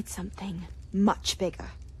 I need something much bigger.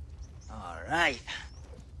 All right.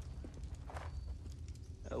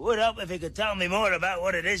 It would help if you could tell me more about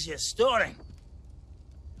what it is you're storing.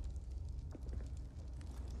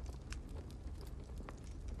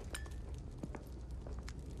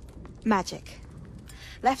 Magic.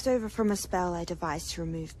 Left over from a spell I devised to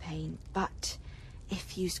remove pain, but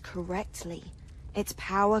if used correctly, its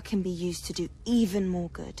power can be used to do even more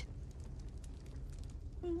good.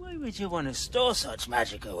 Why would you want to store such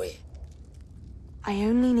magic away? I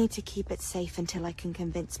only need to keep it safe until I can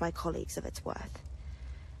convince my colleagues of its worth.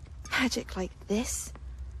 Magic like this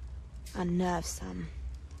unnerves some.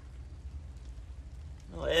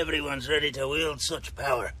 Not everyone's ready to wield such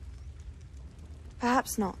power.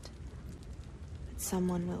 Perhaps not, but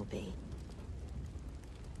someone will be.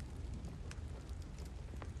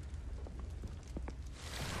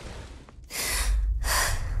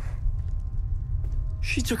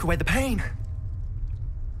 She took away the pain.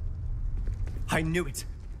 I knew it.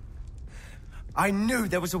 I knew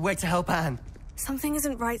there was a way to help Anne. Something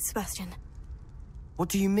isn't right, Sebastian. What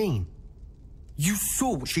do you mean? You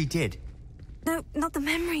saw what she did. No, not the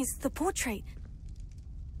memories, the portrait.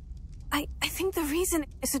 I think the reason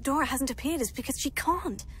Isadora hasn't appeared is because she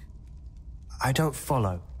can't. I don't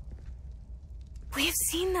follow. We have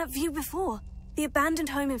seen that view before. The abandoned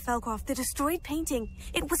home in Feldcroft, the destroyed painting.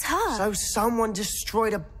 It was her. So someone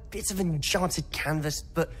destroyed a bit of enchanted canvas,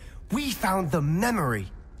 but we found the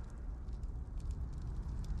memory.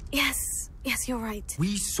 Yes, you're right.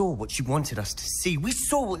 We saw what she wanted us to see. We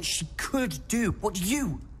saw what she could do, what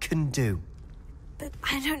you can do. But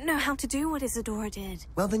I don't know how to do what Isadora did.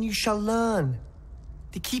 Well, then you shall learn.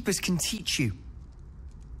 The Keepers can teach you.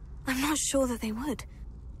 I'm not sure that they would.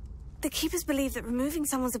 The Keepers believe that removing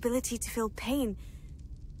someone's ability to feel pain,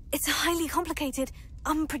 it's a highly complicated,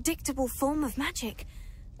 unpredictable form of magic.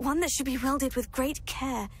 One that should be wielded with great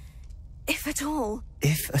care, if at all.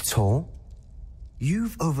 If at all?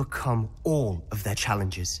 You've overcome all of their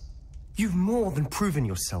challenges. You've more than proven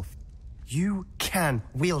yourself. You can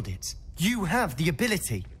wield it. You have the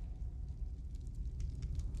ability.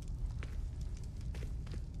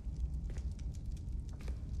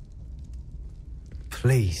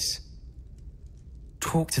 Please,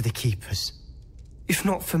 talk to the Keepers. If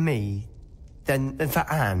not for me, then for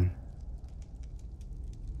Anne.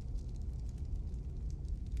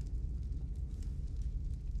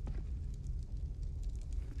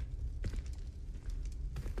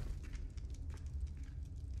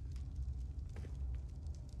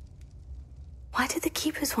 Why did the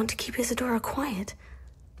Keepers want to keep Isadora quiet?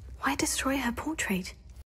 Why destroy her portrait?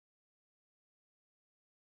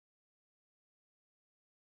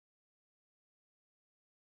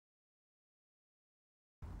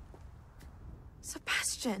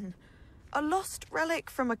 Sebastian, a lost relic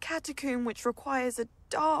from a catacomb which requires a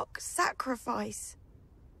dark sacrifice.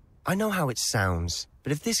 I know how it sounds,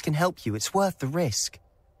 but if this can help you, it's worth the risk.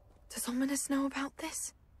 Does Ominous know about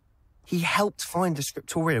this? He helped find the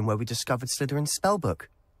scriptorium where we discovered Slytherin's spellbook.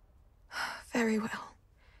 Very well.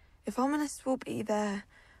 If Ominous will be there,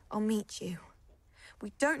 I'll meet you.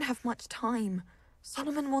 We don't have much time.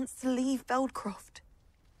 Solomon wants to leave Feldcroft.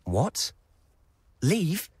 What?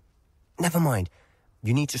 Leave? Never mind.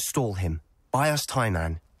 You need to stall him. Buy us time,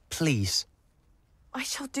 Anne. Please. I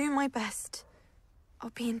shall do my best. I'll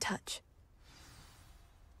be in touch.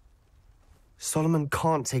 Solomon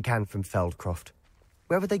can't take Anne from Feldcroft.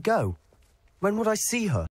 Where would they go? When would I see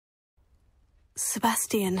her?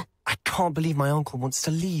 Sebastian. I can't believe my uncle wants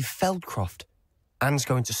to leave Feldcroft. Anne's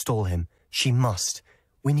going to stall him. She must.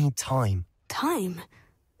 We need time. Time?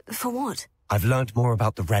 For what? I've learned more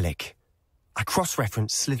about the Relic. I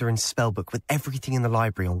cross-referenced Slytherin's spellbook with everything in the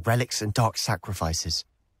library on relics and dark sacrifices.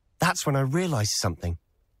 That's when I realized something.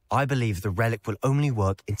 I believe the Relic will only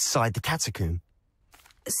work inside the catacomb.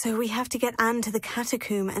 So we have to get Anne to the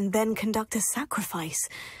catacomb and then conduct a sacrifice.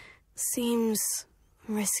 Seems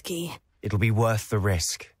risky. It'll be worth the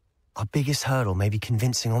risk. Our biggest hurdle may be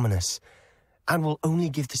convincing Ominous. And we'll only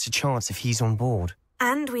give this a chance if he's on board.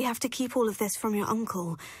 And we have to keep all of this from your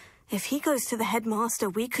uncle. If he goes to the headmaster,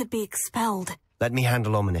 we could be expelled. Let me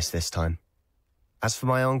handle Ominous this time. As for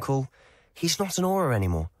my uncle, he's not an Auror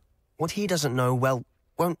anymore. What he doesn't know, well,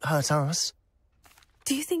 won't hurt us.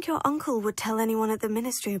 Do you think your uncle would tell anyone at the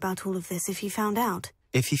ministry about all of this if he found out?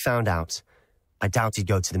 If he found out, I doubt he'd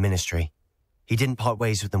go to the Ministry. He didn't part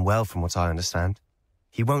ways with them well, from what I understand.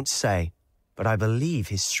 He won't say, but I believe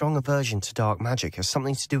his strong aversion to dark magic has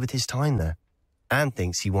something to do with his time there. Anne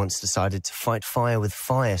thinks he once decided to fight fire with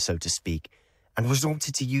fire, so to speak, and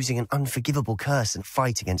resorted to using an unforgivable curse and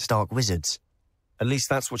fight against dark wizards. At least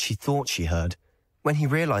that's what she thought she heard. When he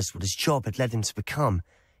realized what his job had led him to become,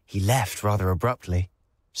 he left rather abruptly.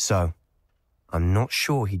 So, I'm not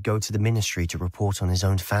sure he'd go to the Ministry to report on his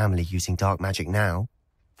own family using dark magic now.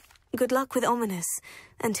 Good luck with Ominous,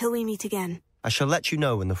 until we meet again. I shall let you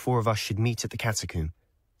know when the four of us should meet at the catacomb.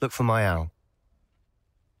 Look for my owl.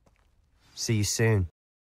 See you soon.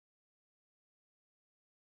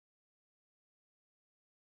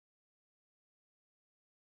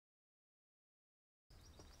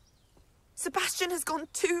 Sebastian has gone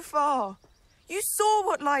too far. You saw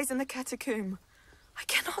what lies in the catacomb. I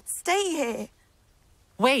cannot stay here.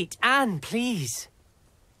 Wait, Anne, please.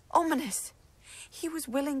 Ominous. He was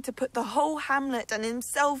willing to put the whole hamlet and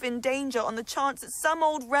himself in danger on the chance that some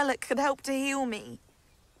old relic could help to heal me.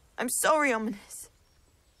 I'm sorry, Ominous.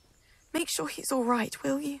 Make sure he's all right,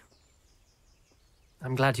 will you?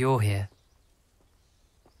 I'm glad you're here.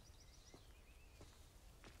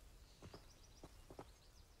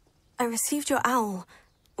 I received your owl.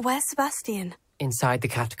 Where's Sebastian? Inside the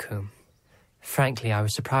catacomb. Frankly, I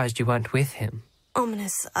was surprised you weren't with him.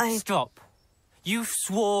 Ominous, Stop. You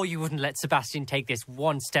swore you wouldn't let Sebastian take this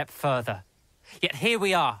one step further. Yet here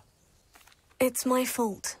we are. It's my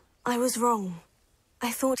fault. I was wrong.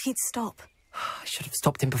 I thought he'd stop. I should have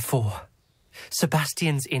stopped him before.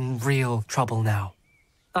 Sebastian's in real trouble now.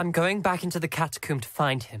 I'm going back into the catacomb to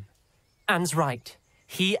find him. Anne's right.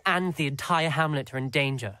 He and the entire hamlet are in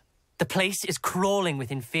danger. The place is crawling with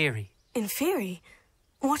Inferi. Inferi?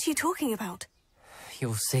 What are you talking about?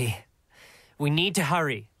 You'll see. We need to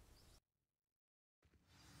hurry.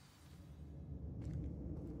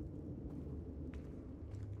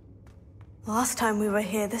 Last time we were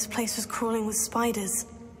here, this place was crawling with spiders.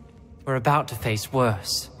 We're about to face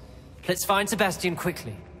worse. Let's find Sebastian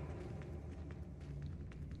quickly.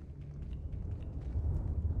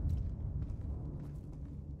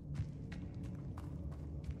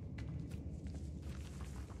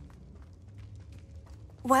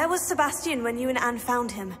 Where was Sebastian when you and Anne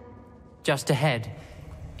found him? Just ahead,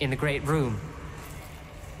 in the Great Room.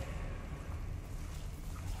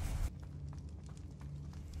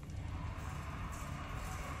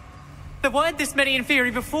 There weren't this many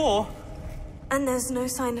Inferi before. And there's no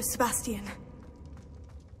sign of Sebastian.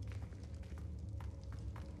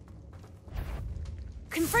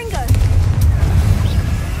 Confringo!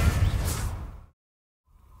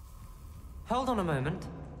 Hold on a moment.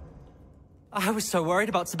 I was so worried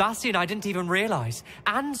about Sebastian I didn't even realize.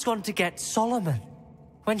 Anne's gone to get Solomon.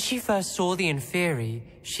 When she first saw the Inferi,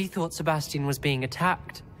 she thought Sebastian was being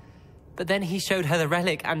attacked. But then he showed her the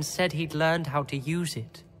relic and said he'd learned how to use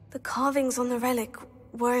it. The carvings on the relic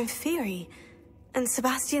were Inferi, and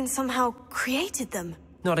Sebastian somehow created them.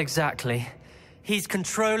 Not exactly. He's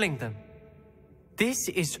controlling them. This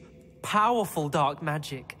is powerful dark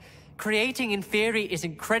magic. Creating Inferi is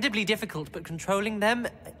incredibly difficult, but controlling them...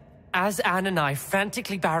 As Anne and I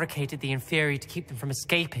frantically barricaded the Inferi to keep them from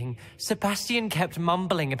escaping, Sebastian kept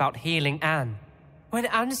mumbling about healing Anne. When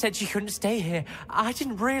Anne said she couldn't stay here, I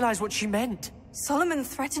didn't realize what she meant. Solomon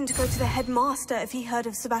threatened to go to the headmaster if he heard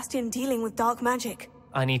of Sebastian dealing with dark magic.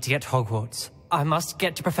 I need to get to Hogwarts. I must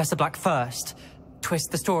get to Professor Black first.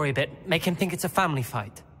 Twist the story a bit, make him think it's a family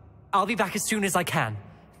fight. I'll be back as soon as I can.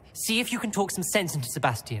 See if you can talk some sense into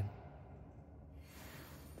Sebastian.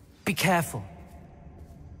 Be careful.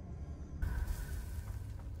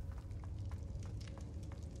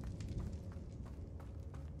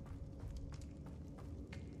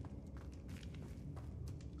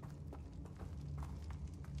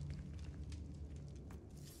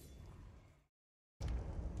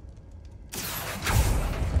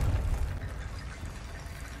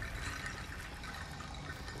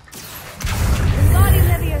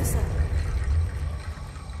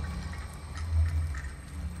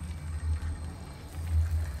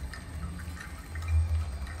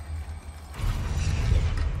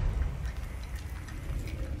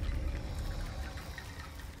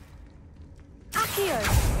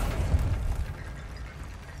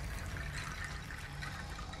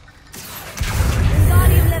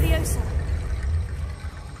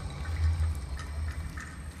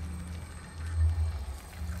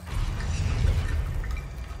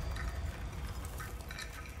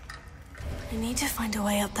 I need to find a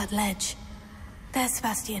way up that ledge. There's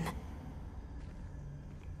Sebastian.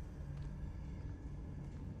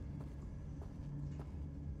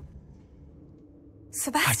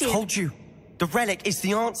 Sebastian! I told you! The relic is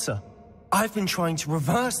the answer! I've been trying to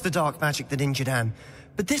reverse the dark magic that injured Anne,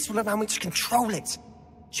 but this will allow me to control it.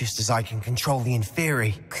 Just as I can control the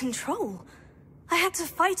Inferi. Control? I had to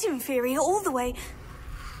fight Inferi all the way...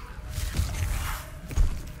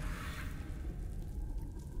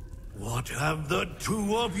 What have the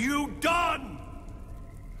two of you done?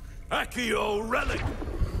 Accio Relic!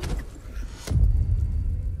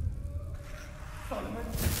 Solomon,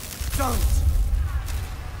 don't!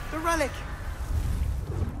 The relic!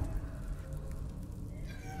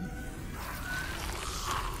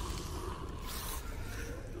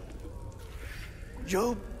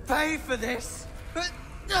 You'll pay for this!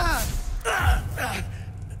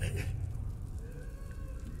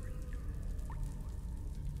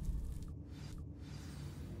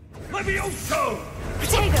 Levioso!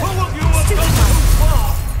 Potato! Two of you have gone too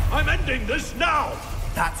far! I'm ending this now!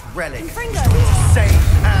 That's relic. Fringo!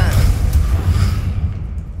 Save Anne!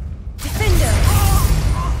 Defender!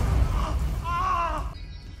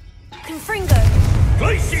 Confringo!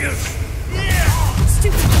 Glacius!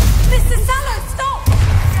 Stupid! Mr. Sallow, stop!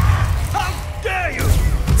 How dare you!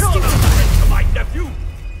 You're not married to my nephew!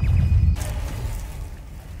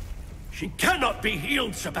 She cannot be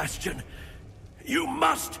healed, Sebastian. You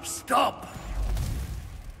must stop!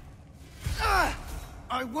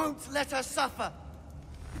 I won't let her suffer!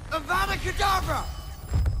 Avada Kedavra!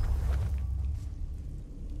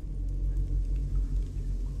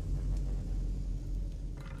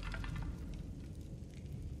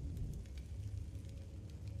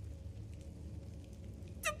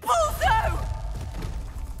 Depulso!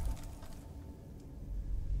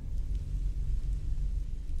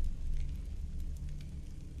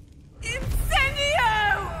 Incendio!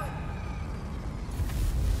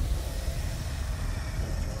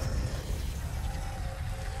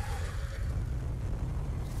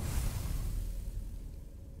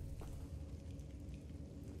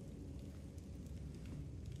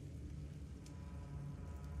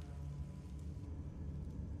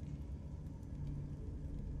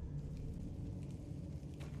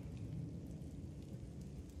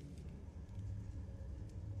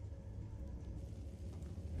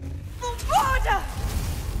 Border!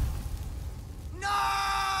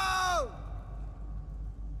 No!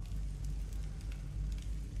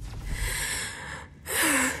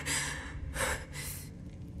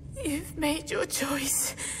 You've made your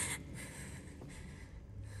choice.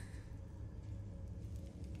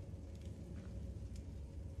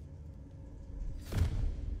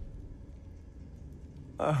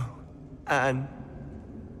 Oh, Anne.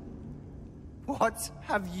 What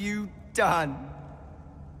have you done?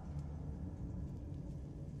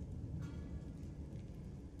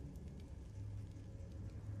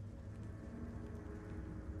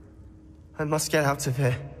 I must get out of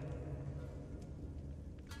here.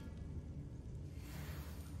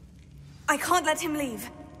 I can't let him leave.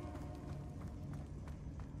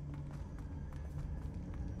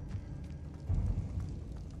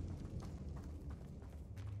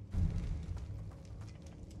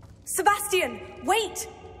 Sebastian, wait!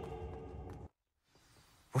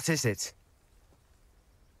 What is it?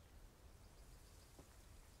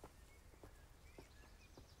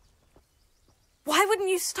 Why wouldn't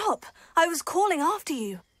you stop? I was calling after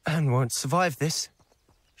you. Anne won't survive this.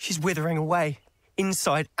 She's withering away,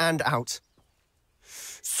 inside and out.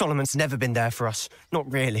 Solomon's never been there for us,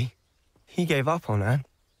 not really. He gave up on Anne.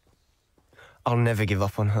 I'll never give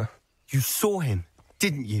up on her. You saw him,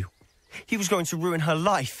 didn't you? He was going to ruin her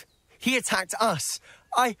life. He attacked us.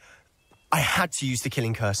 I had to use the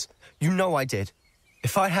killing curse. You know I did.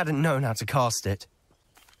 If I hadn't known how to cast it...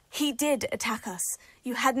 He did attack us.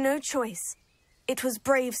 You had no choice. It was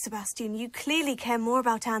brave, Sebastian. You clearly care more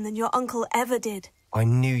about Anne than your uncle ever did. I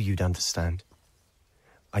knew you'd understand.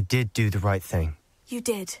 I did do the right thing. You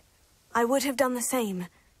did. I would have done the same,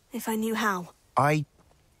 if I knew how. I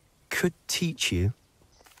could teach you.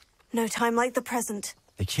 No time like the present.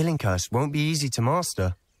 The killing curse won't be easy to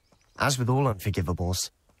master. As with all unforgivables,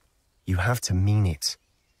 you have to mean it.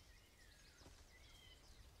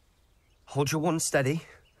 Hold your wand steady.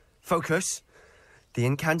 Focus. The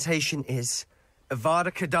incantation is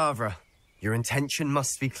Avada Kedavra. Your intention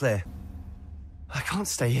must be clear. I can't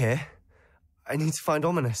stay here. I need to find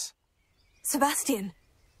Ominous. Sebastian!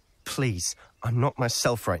 Please, I'm not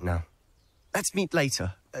myself right now. Let's meet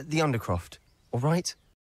later, at the Undercroft, all right?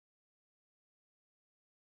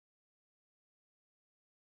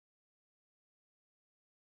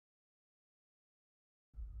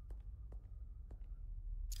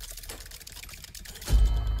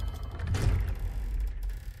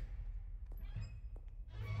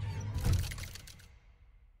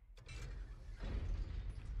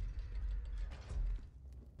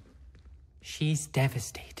 She's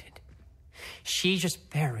devastated. She just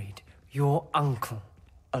buried your uncle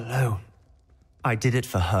alone. I did it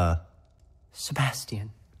for her.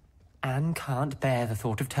 Sebastian, Anne can't bear the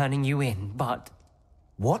thought of turning you in, but...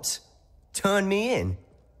 What? Turn me in?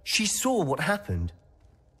 She saw what happened.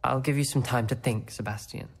 I'll give you some time to think,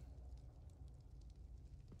 Sebastian.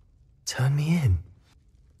 Turn me in?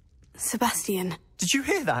 Sebastian. Did you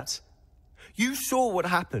hear that? You saw what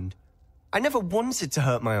happened. I never wanted to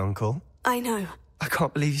hurt my uncle. I know. I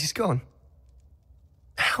can't believe he's gone.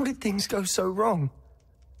 How did things go so wrong?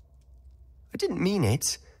 I didn't mean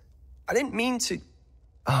it. I didn't mean to...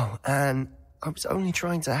 Oh, Anne, I was only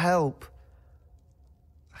trying to help.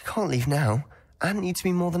 I can't leave now. Anne needs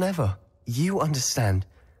me more than ever. You understand.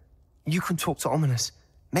 You can talk to Ominous.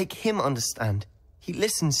 Make him understand. He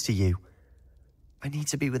listens to you. I need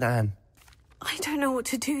to be with Anne. I don't know what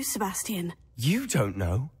to do, Sebastian. You don't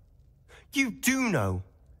know. You do know.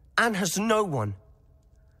 Anne has no one.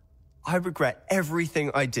 I regret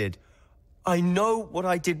everything I did. I know what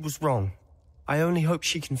I did was wrong. I only hope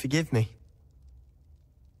she can forgive me.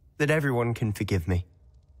 That everyone can forgive me.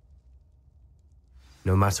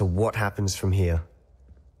 No matter what happens from here,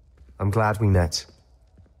 I'm glad we met.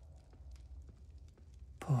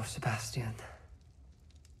 Poor Sebastian.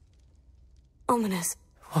 Ominous.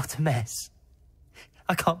 What a mess.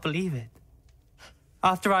 I can't believe it.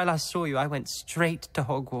 After I last saw you, I went straight to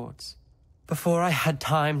Hogwarts. Before I had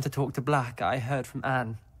time to talk to Black, I heard from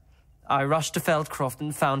Anne. I rushed to Feldcroft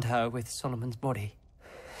and found her with Solomon's body.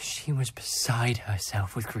 She was beside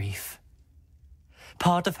herself with grief.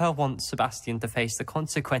 Part of her wants Sebastian to face the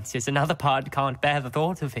consequences, another part can't bear the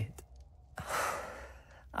thought of it.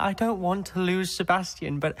 I don't want to lose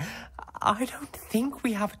Sebastian, but I don't think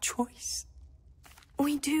we have a choice.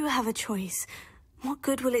 We do have a choice. What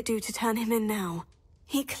good will it do to turn him in now?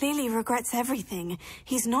 He clearly regrets everything.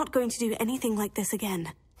 He's not going to do anything like this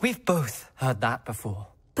again. We've both heard that before.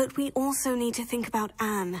 But we also need to think about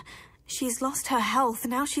Anne. She's lost her health,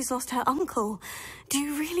 now she's lost her uncle. Do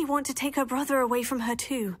you really want to take her brother away from her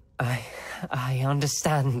too? I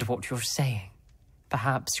understand what you're saying.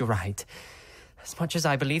 Perhaps you're right. As much as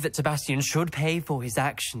I believe that Sebastian should pay for his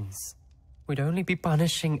actions, we'd only be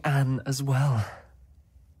punishing Anne as well.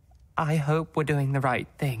 I hope we're doing the right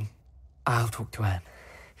thing. I'll talk to Anne.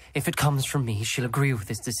 If it comes from me, she'll agree with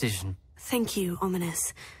this decision. Thank you,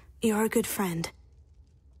 Ominous. You're a good friend.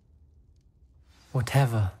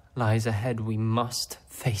 Whatever lies ahead, we must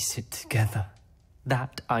face it together.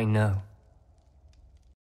 That I know.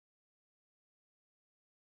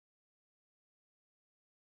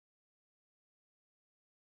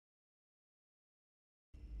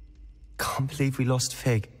 Can't believe we lost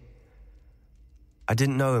Fig. I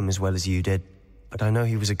didn't know him as well as you did, but I know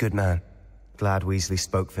he was a good man. Glad Weasley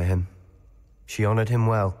spoke for him. She honored him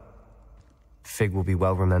well. Fig will be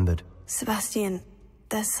well remembered. Sebastian,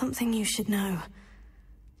 there's something you should know.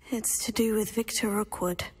 It's to do with Victor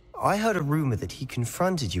Rookwood. I heard a rumor that he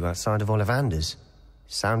confronted you outside of Ollivander's.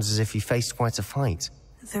 Sounds as if you faced quite a fight.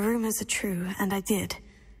 The rumors are true, and I did.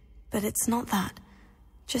 But it's not that.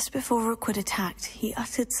 Just before Rookwood attacked, he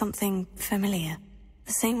uttered something familiar.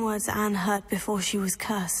 The same words Anne heard before she was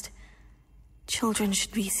cursed. Children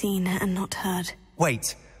should be seen and not heard.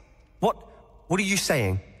 Wait. What are you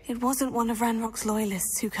saying? It wasn't one of Ranrock's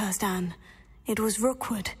loyalists who cursed Anne. It was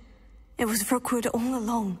Rookwood. It was Rookwood all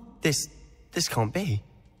along. This can't be.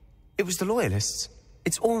 It was the loyalists.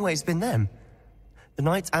 It's always been them. The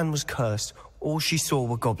night Anne was cursed, all she saw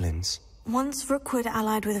were goblins. Once Rookwood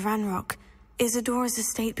allied with Ranrock, Isadora's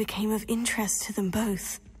estate became of interest to them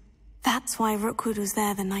both. That's why Rookwood was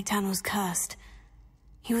there the night Anne was cursed.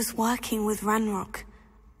 He was working with Ranrock.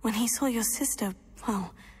 When he saw your sister,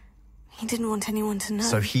 well, he didn't want anyone to know.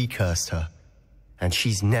 So he cursed her, and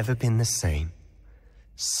she's never been the same.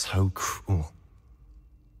 So cruel.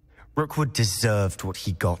 Rookwood deserved what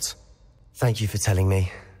he got. Thank you for telling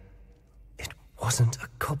me. It wasn't a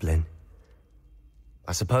goblin.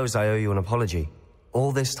 I suppose I owe you an apology.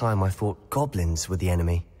 All this time I thought goblins were the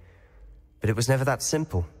enemy. But it was never that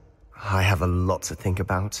simple. I have a lot to think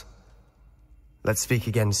about. Let's speak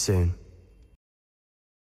again soon.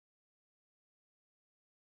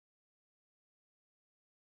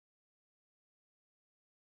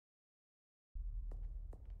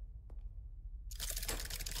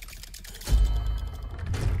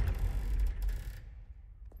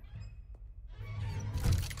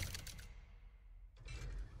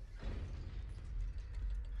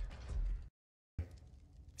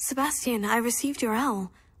 Sebastian, I received your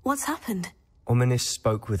owl. What's happened? Ominous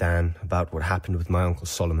spoke with Anne about what happened with my Uncle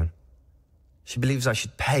Solomon. She believes I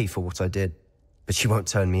should pay for what I did, but she won't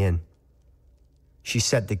turn me in. She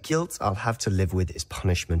said the guilt I'll have to live with is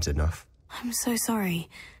punishment enough. I'm so sorry,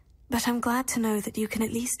 but I'm glad to know that you can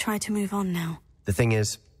at least try to move on now. The thing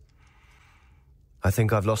is, I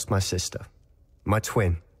think I've lost my sister, my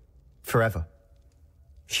twin, forever.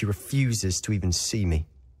 She refuses to even see me.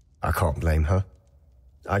 I can't blame her.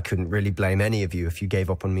 I couldn't really blame any of you if you gave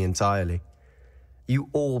up on me entirely. You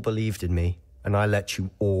all believed in me, and I let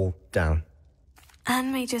you all down.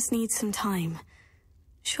 Anne may just need some time.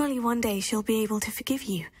 Surely one day she'll be able to forgive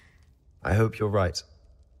you. I hope you're right.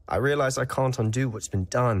 I realize I can't undo what's been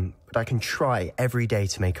done, but I can try every day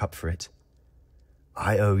to make up for it.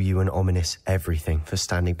 I owe you and Ominous everything for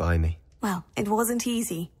standing by me. Well, it wasn't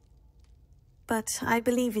easy. But I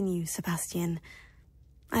believe in you, Sebastian.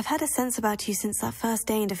 I've had a sense about you since that first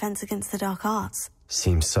day in Defense Against the Dark Arts.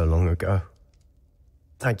 Seems so long ago.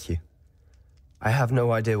 Thank you. I have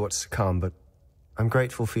no idea what's to come, but I'm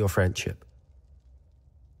grateful for your friendship.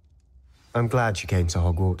 I'm glad you came to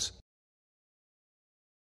Hogwarts.